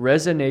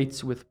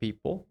resonates with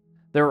people,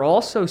 they're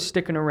also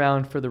sticking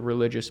around for the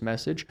religious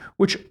message,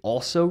 which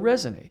also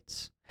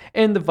resonates.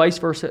 And the vice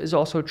versa is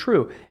also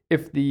true.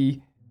 If the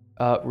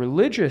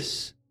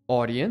religious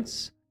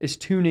audience is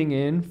tuning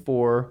in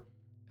for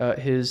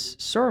his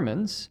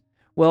sermons,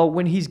 well,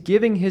 when he's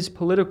giving his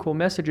political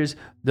messages,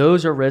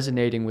 those are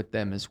resonating with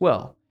them as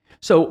well.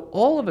 So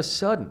all of a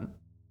sudden,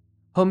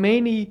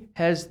 Khomeini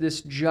has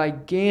this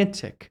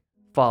gigantic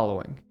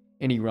following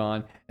in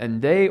Iran,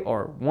 and they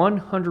are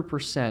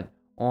 100%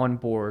 on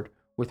board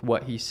with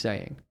what he's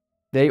saying.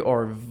 They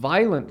are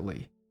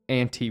violently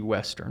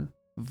anti-Western,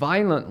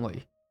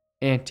 violently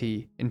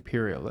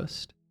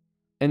anti-imperialist,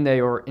 and they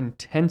are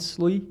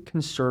intensely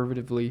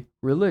conservatively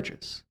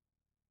religious.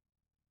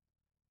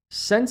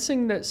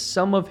 Sensing that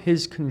some of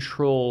his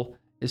control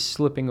is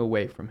slipping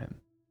away from him,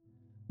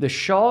 the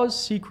Shah's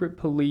secret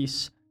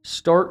police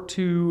start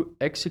to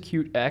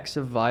execute acts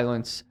of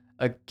violence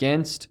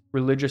against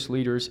religious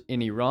leaders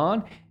in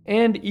Iran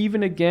and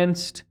even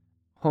against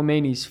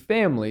Khomeini's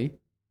family,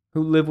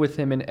 who live with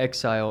him in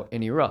exile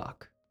in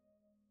Iraq.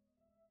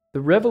 The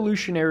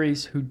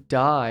revolutionaries who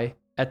die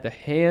at the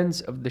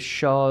hands of the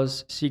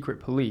Shah's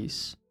secret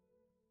police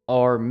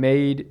are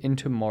made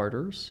into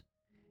martyrs,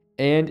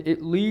 and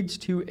it leads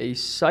to a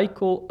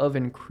cycle of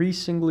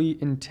increasingly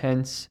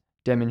intense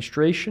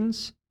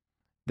demonstrations.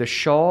 The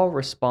Shah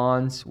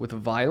responds with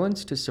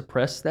violence to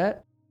suppress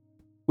that,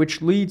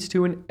 which leads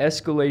to an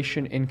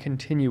escalation and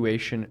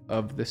continuation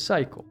of the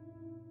cycle.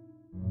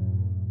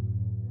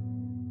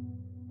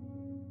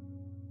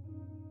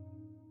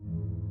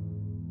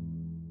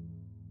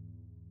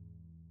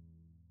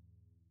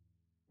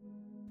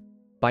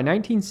 By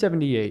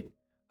 1978,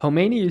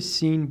 Khomeini is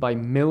seen by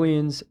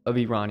millions of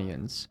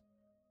Iranians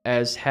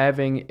as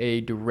having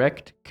a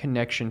direct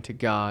connection to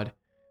God,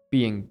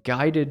 being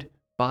guided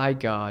by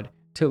God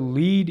to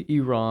lead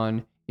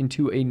Iran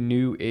into a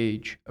new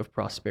age of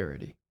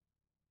prosperity.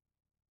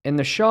 And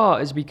the Shah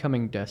is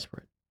becoming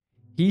desperate.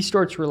 He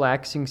starts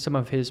relaxing some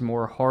of his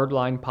more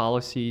hardline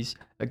policies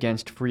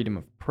against freedom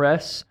of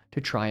press to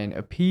try and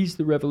appease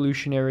the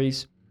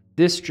revolutionaries.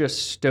 This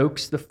just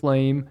stokes the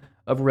flame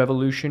of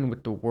revolution,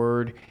 with the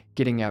word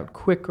getting out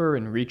quicker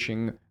and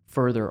reaching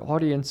further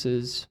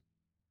audiences.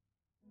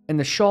 And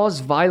the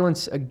Shah's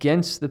violence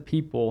against the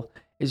people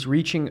is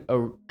reaching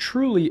a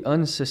truly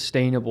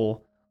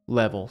unsustainable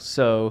level.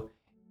 So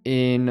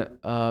in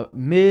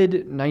mid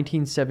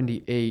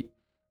 1978,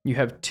 you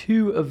have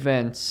two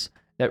events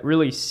that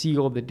really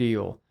seal the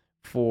deal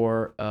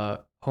for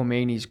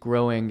Khomeini's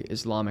growing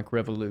Islamic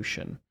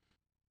revolution.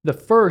 The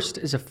first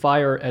is a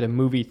fire at a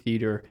movie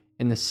theater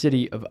in the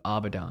city of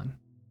Abadan.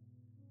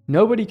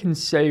 Nobody can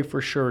say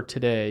for sure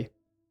today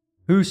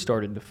who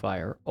started the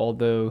fire,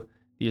 although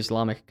the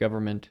Islamic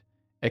government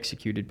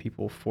executed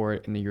people for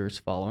it in the years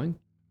following.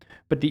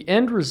 But the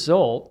end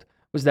result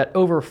was that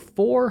over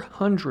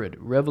 400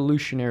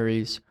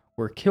 revolutionaries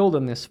were killed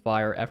in this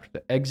fire after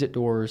the exit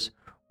doors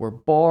were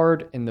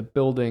barred and the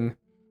building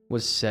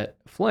was set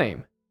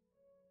aflame.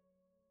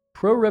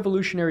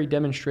 Pro-revolutionary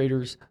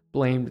demonstrators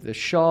blamed the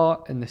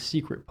Shah and the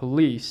secret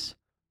police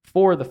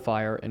for the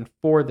fire and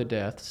for the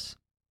deaths,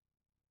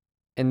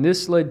 and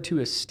this led to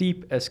a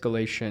steep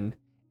escalation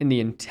in the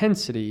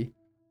intensity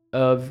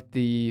of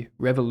the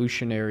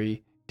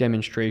revolutionary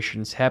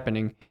demonstrations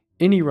happening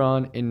in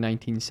Iran in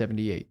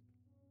 1978.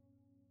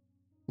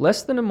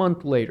 Less than a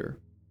month later,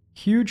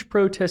 huge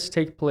protests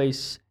take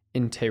place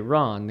in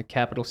Tehran, the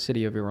capital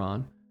city of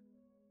Iran,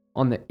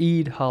 on the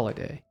Eid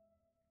holiday.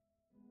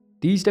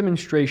 These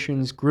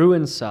demonstrations grew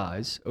in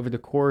size over the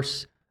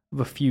course of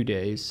a few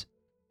days,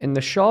 and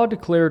the Shah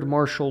declared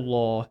martial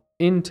law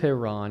in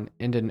Tehran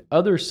and in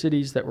other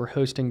cities that were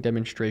hosting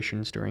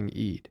demonstrations during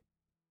Eid.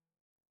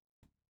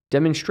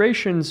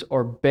 Demonstrations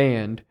are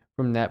banned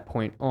from that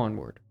point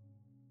onward.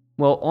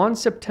 Well, on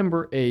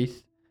September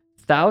 8th,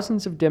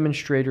 thousands of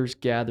demonstrators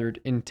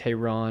gathered in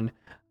Tehran,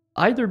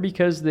 either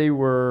because they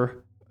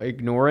were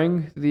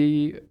ignoring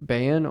the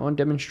ban on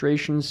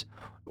demonstrations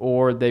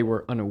or they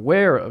were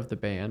unaware of the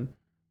ban.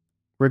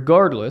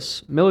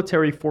 Regardless,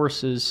 military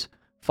forces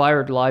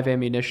fired live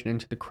ammunition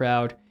into the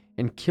crowd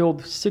and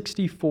killed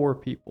 64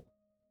 people.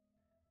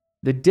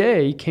 The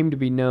day came to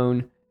be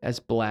known as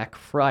Black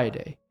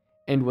Friday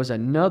and was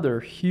another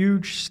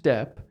huge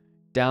step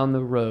down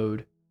the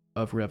road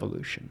of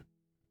revolution.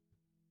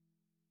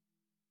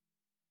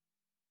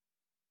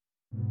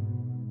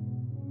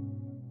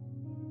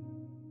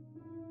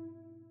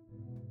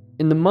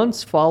 In the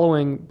months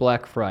following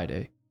Black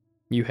Friday,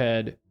 you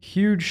had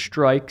huge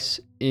strikes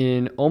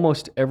in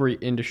almost every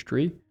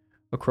industry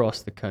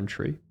across the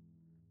country.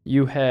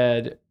 You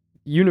had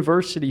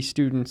university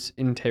students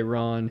in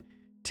Tehran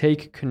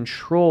take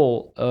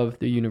control of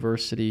the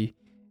university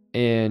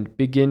and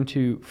begin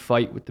to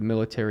fight with the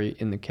military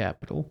in the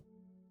capital.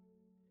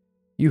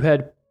 You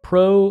had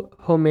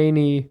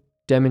pro-Khomeini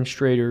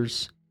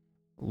demonstrators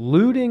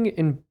looting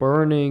and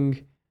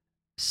burning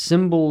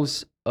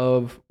symbols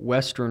of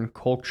Western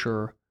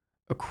culture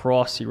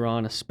across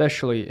Iran,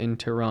 especially in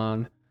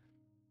Tehran.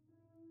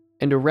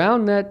 And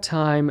around that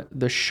time,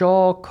 the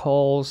Shah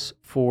calls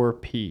for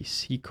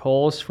peace. He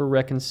calls for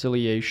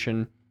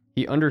reconciliation.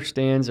 He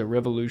understands a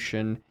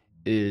revolution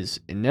is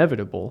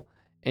inevitable,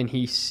 and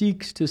he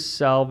seeks to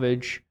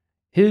salvage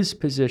his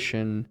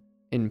position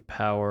in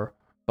power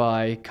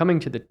by coming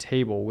to the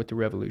table with the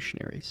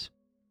revolutionaries.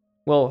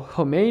 Well,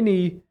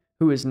 Khomeini,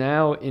 who is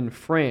now in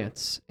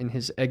France in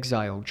his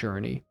exile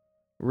journey,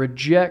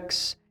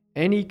 rejects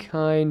any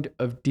kind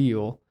of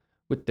deal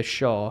with the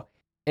Shah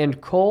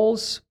and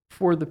calls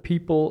for the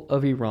people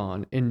of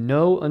Iran, in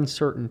no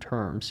uncertain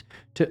terms,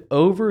 to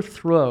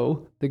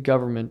overthrow the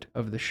government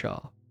of the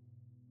Shah.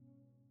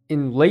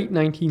 In late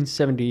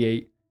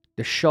 1978,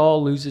 the Shah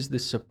loses the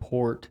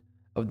support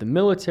of the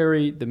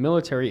military. The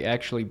military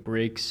actually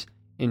breaks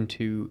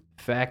into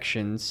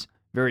factions.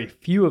 Very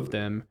few of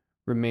them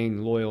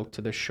remain loyal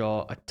to the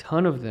Shah. A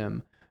ton of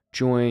them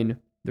join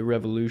the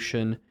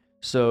revolution.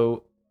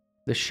 So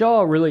the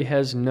Shah really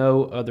has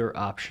no other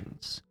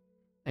options,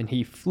 and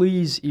he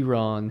flees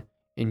Iran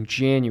in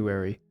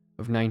January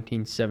of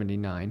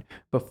 1979.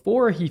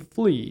 Before he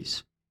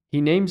flees,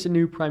 he names a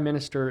new prime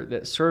minister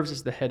that serves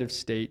as the head of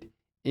state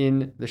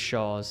in the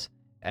Shah's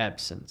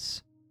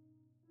absence.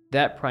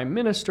 that prime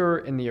minister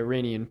and the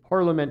Iranian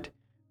parliament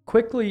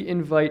quickly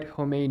invite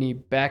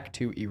Khomeini back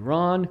to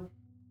Iran,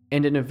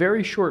 and in a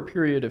very short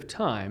period of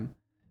time,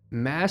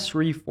 mass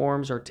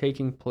reforms are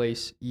taking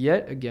place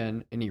yet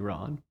again in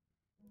Iran,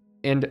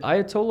 and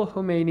Ayatollah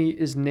Khomeini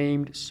is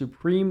named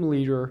supreme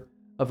leader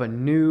of a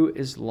new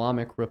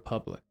Islamic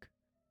republic.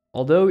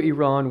 Although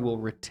Iran will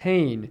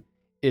retain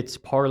its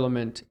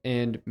parliament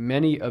and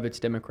many of its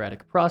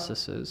democratic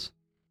processes,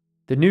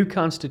 the new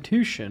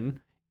constitution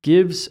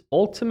gives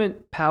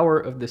ultimate power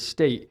of the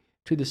state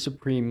to the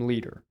supreme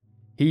leader.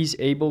 He's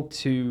able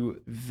to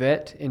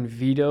vet and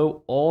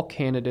veto all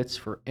candidates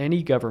for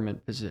any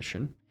government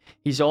position.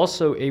 He's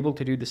also able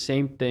to do the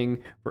same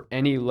thing for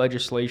any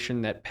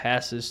legislation that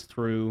passes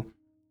through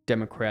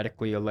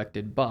democratically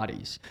elected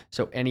bodies.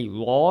 So any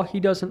law he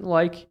doesn't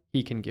like,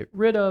 he can get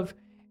rid of.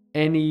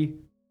 Any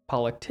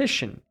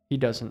politician he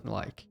doesn't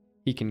like,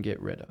 he can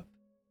get rid of.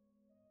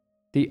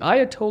 The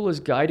Ayatollah's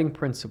guiding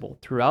principle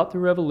throughout the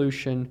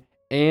revolution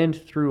and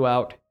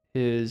throughout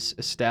his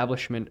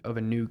establishment of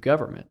a new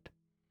government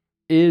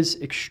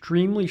is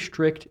extremely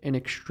strict and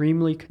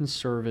extremely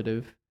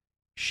conservative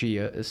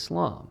Shia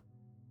Islam.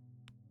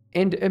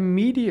 And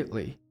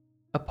immediately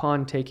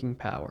upon taking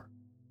power,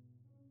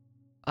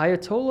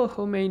 Ayatollah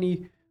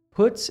Khomeini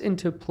puts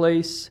into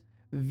place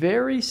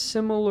very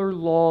similar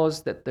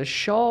laws that the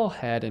Shah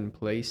had in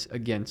place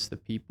against the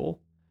people,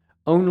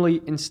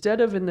 only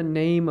instead of in the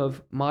name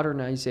of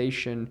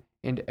modernization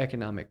and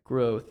economic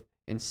growth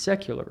and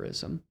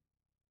secularism,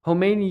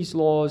 Khomeini's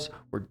laws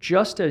were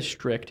just as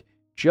strict,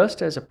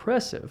 just as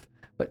oppressive,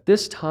 but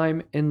this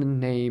time in the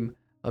name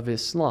of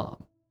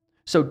Islam.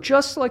 So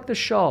just like the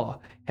Shah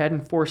had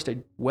enforced a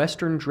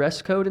Western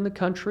dress code in the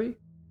country,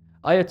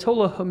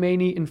 Ayatollah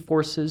Khomeini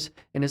enforces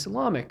an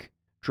Islamic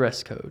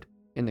dress code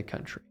in the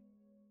country.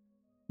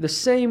 The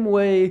same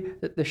way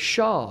that the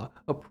Shah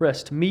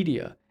oppressed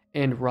media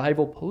and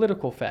rival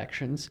political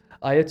factions,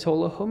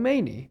 Ayatollah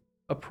Khomeini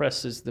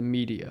oppresses the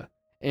media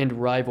and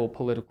rival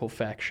political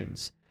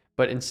factions.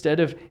 But instead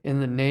of in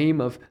the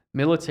name of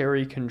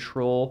military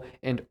control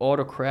and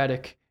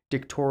autocratic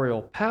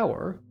dictatorial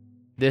power,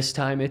 this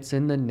time it's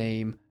in the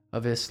name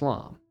of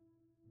Islam.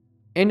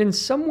 And in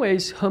some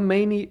ways,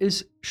 Khomeini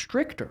is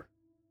stricter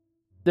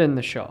than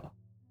the Shah.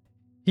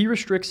 He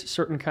restricts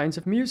certain kinds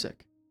of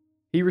music.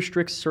 He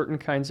restricts certain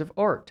kinds of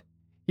art.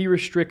 He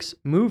restricts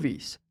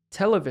movies,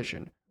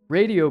 television,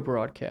 radio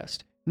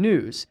broadcast,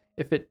 news,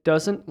 if it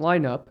doesn't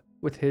line up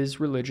with his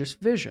religious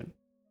vision.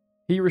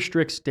 He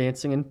restricts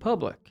dancing in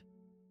public.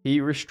 He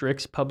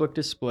restricts public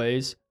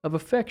displays of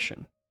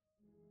affection.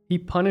 He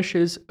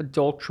punishes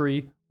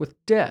adultery with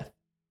death.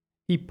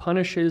 He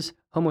punishes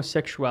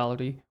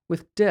homosexuality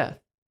with death.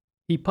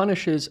 He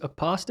punishes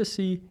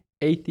apostasy,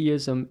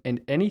 atheism,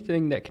 and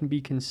anything that can be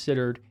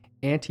considered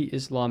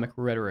anti-Islamic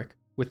rhetoric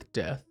with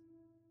death.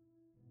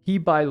 He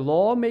by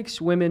law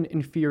makes women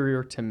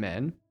inferior to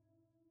men.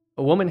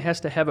 A woman has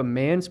to have a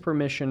man's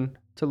permission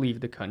to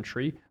leave the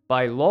country.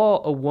 By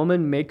law, a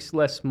woman makes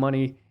less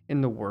money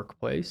in the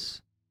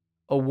workplace.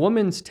 A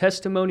woman's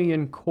testimony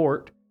in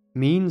court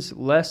means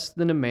less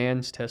than a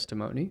man's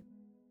testimony.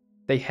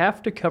 They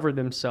have to cover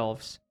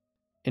themselves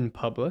in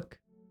public.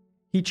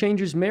 He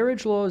changes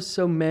marriage laws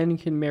so men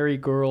can marry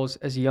girls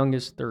as young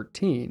as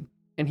 13,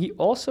 and he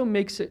also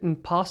makes it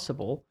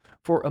impossible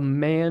for a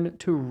man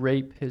to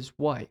rape his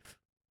wife.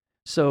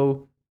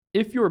 So,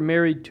 if you're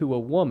married to a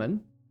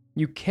woman,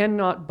 you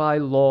cannot by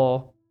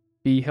law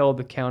be held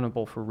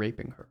accountable for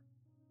raping her.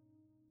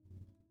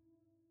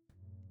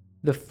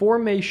 The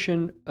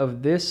formation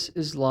of this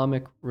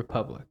Islamic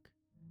Republic,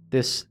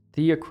 this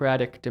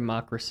theocratic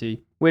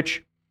democracy,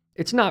 which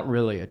it's not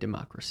really a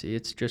democracy,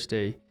 it's just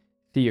a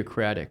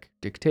theocratic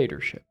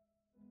dictatorship,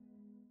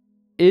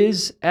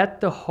 is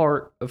at the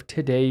heart of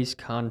today's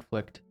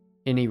conflict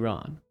in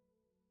Iran.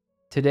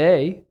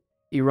 Today,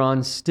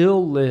 Iran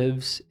still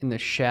lives in the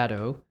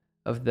shadow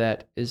of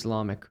that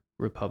Islamic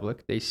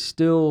Republic. They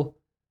still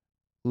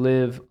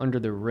live under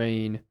the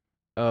reign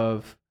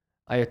of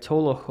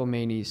Ayatollah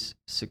Khomeini's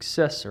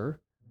successor,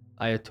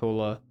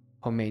 Ayatollah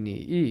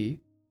Khomeini,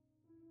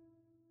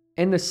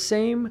 and the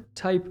same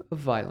type of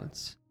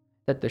violence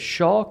that the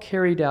Shah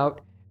carried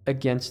out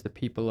against the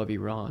people of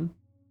Iran,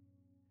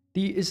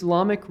 the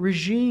Islamic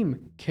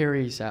regime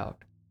carries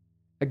out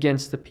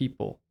against the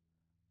people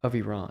of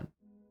Iran.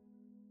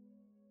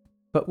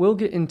 But we'll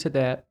get into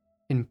that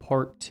in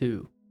part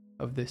 2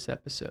 of this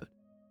episode.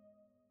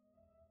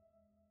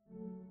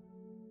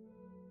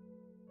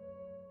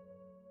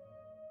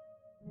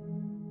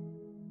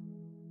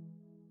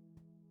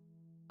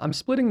 I'm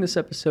splitting this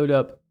episode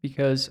up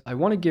because I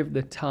want to give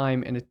the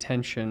time and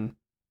attention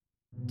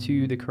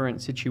to the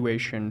current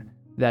situation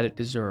that it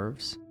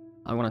deserves.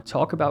 I want to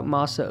talk about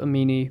Mahsa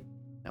Amini.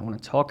 I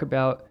want to talk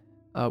about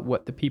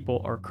what the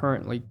people are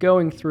currently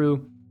going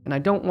through, and I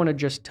don't want to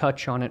just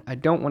touch on it. I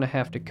don't want to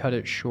have to cut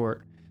it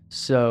short.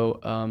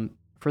 So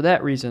for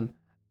that reason,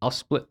 I'll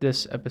split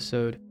this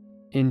episode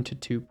into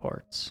 2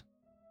 parts.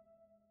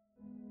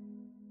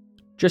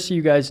 Just so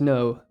you guys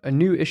know, a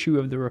new issue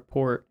of the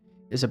report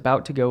is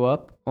about to go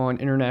up on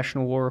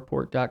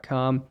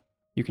internationalwarreport.com.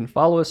 You can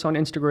follow us on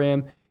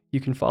Instagram. You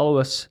can follow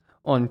us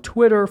on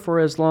Twitter for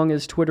as long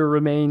as Twitter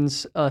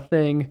remains a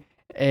thing.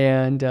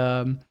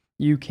 And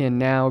you can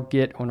now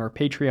get on our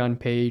Patreon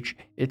page.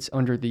 It's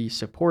under the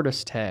Support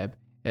Us tab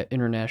at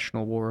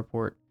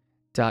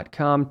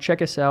internationalwarreport.com.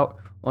 Check us out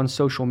on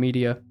social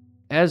media.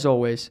 As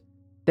always,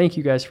 thank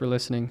you guys for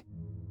listening.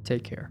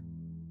 Take care.